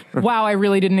 wow, I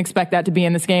really didn't expect that to be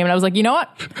in this game. And I was like, you know what?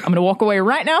 I'm going to walk away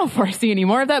right now before I see any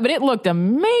more of that. But it looked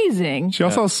amazing. She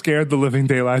also scared the living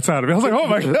daylights out of me. I was like, oh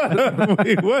my God.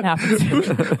 Wait, what?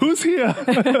 Who's here?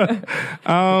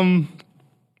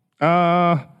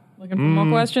 Looking for more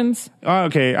questions?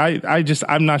 Okay,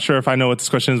 I'm not sure if I know what this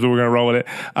question is, but we're gonna roll with it.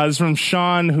 This is from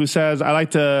Sean, who says, I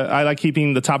like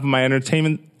keeping the top of my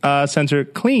entertainment center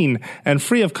clean and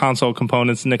free of console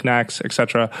components, knickknacks,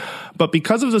 etc. But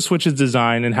because of the Switch's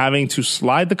design and having to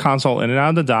slide the console in and out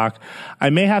of the dock,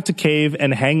 I may have to cave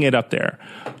and hang it up there.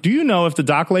 Do you know if the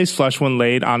dock lays flush when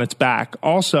laid on its back?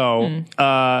 Also,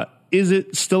 is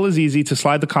it still as easy to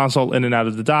slide the console in and out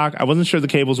of the dock? I wasn't sure the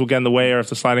cables will get in the way or if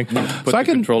the sliding.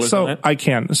 I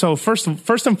can. So first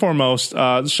and foremost,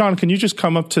 Sean, can you just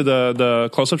come up to the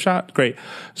close-up shot? Great.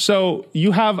 So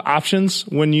you have options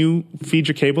when you feed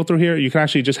your cable through here. You can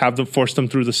actually just have them force them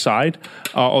through the side,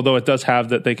 although it does have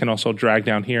that they can also drag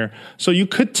down here. So you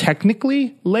could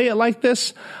technically lay it like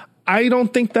this. I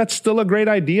don't think that's still a great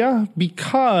idea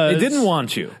because... They didn't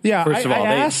want you. Yeah, first of all.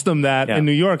 I asked them that in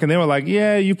New York, and they were like,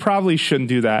 yeah, you probably shouldn't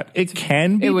do that. It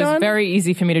can be It was done. very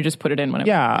easy for me to just put it in whenever.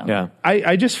 Yeah.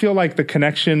 I just feel like the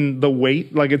connection, the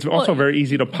weight, like it's also very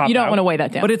easy to pop You don't out. want to weigh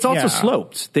that down. But it's also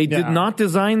sloped. They did not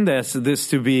design this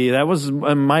to be, that was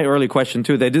my early question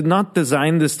too. They did not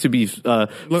design this to be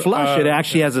flush. It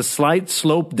actually has a slight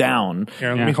slope down.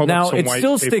 Here, let me hold up Now, some it white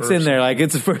still sticks in papers. there. Like,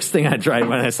 it's the first thing I tried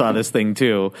when I saw this thing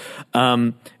too.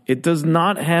 It does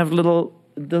not have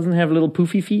it doesn't have little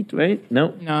poofy feet, right?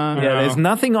 No. Yeah, there's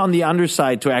nothing on the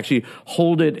underside to actually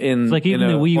hold it in. It's like even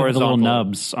the Wii with the little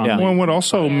nubs. On Well, and what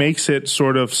also makes it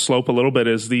sort of slope a little bit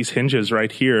is these hinges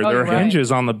right here. There are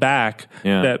hinges on the back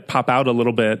that pop out a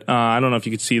little bit. I don't know if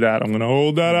you could see that. I'm going to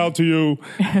hold that out to you.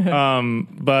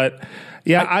 But...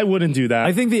 Yeah, I wouldn't do that.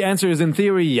 I think the answer is, in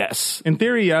theory, yes. In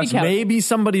theory, yes. Maybe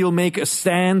somebody will make a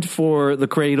stand for the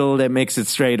cradle that makes it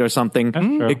straight or something.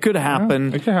 It could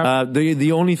happen. Yeah, it could happen.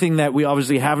 The only thing that we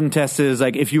obviously haven't tested is,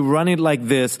 like, if you run it like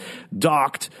this,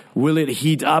 docked, will it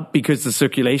heat up because the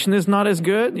circulation is not as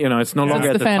good? You know, it's no longer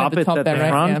at the top, it's at the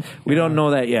front. We don't know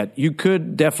that yet. You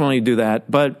could definitely do that,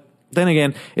 but... Then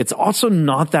again, it's also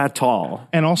not that tall.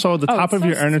 And also, the top of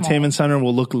your entertainment center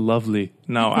will look lovely.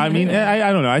 No, I mean,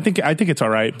 I don't know. I think it's all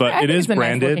right, but it is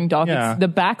branded. Nice looking dock. The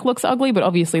back looks ugly, but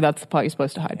obviously that's the part you're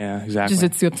supposed to hide. Yeah, exactly. Just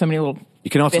it's got so many little...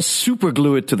 You can also super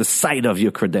glue it to the side of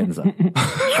your credenza.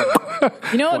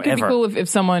 You know what could be cool if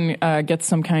someone gets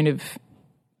some kind of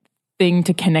thing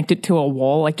to connect it to a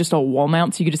wall, like just a wall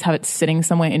mount, so you could just have it sitting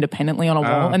somewhere independently on a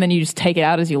wall, and then you just take it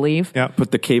out as you leave. Yeah.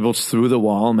 Put the cables through the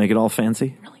wall, make it all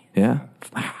fancy. Really? Yeah.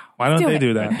 Why don't they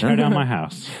do that? Tear down my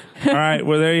house. All right,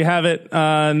 well, there you have it.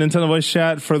 Nintendo Voice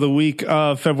Chat for the week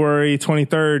of February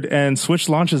 23rd, and Switch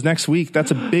launches next week. That's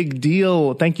a big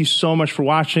deal. Thank you so much for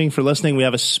watching, for listening. We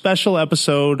have a special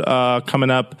episode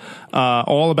coming up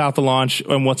all about the launch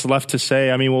and what's left to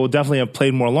say. I mean, we'll definitely have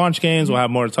played more launch games. We'll have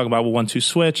more to talk about with 1-2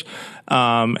 Switch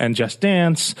and Just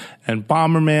Dance and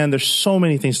Bomberman. There's so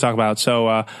many things to talk about.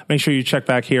 So make sure you check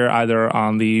back here either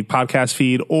on the podcast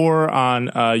feed or on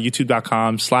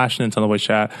youtube.com/Nintendo Voice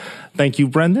Chat. Thank you,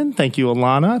 Brendan. Thank you,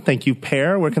 Alana. Thank you,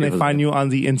 Pear. Where can they find you on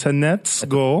the internet?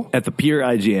 Go. At the Peer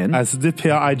IGN. As the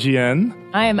Pear IGN.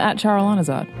 I am at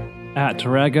Charolanazad. At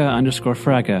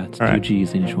Tarega_Fraga. It's 2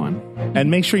 G's in each one.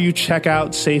 And make sure you check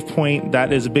out Save Point.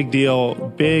 That is a big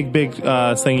deal. Big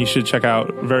thing you should check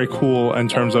out. Very cool in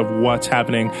terms of what's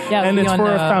happening. Yeah, and it's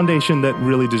for a foundation that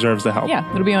really deserves the help.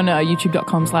 Yeah, it'll be on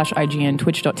youtube.com/IGN,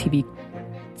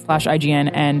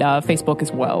 twitch.tv/IGN, and Facebook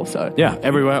as well. So yeah,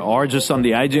 everywhere, or just on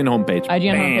the IGN homepage.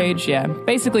 IGN homepage, yeah.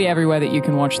 Basically everywhere that you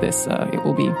can watch this, it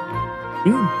will be.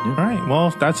 All right.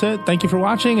 Well, that's it. Thank you for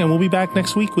watching, and we'll be back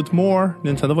next week with more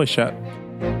Nintendo Voice Chat.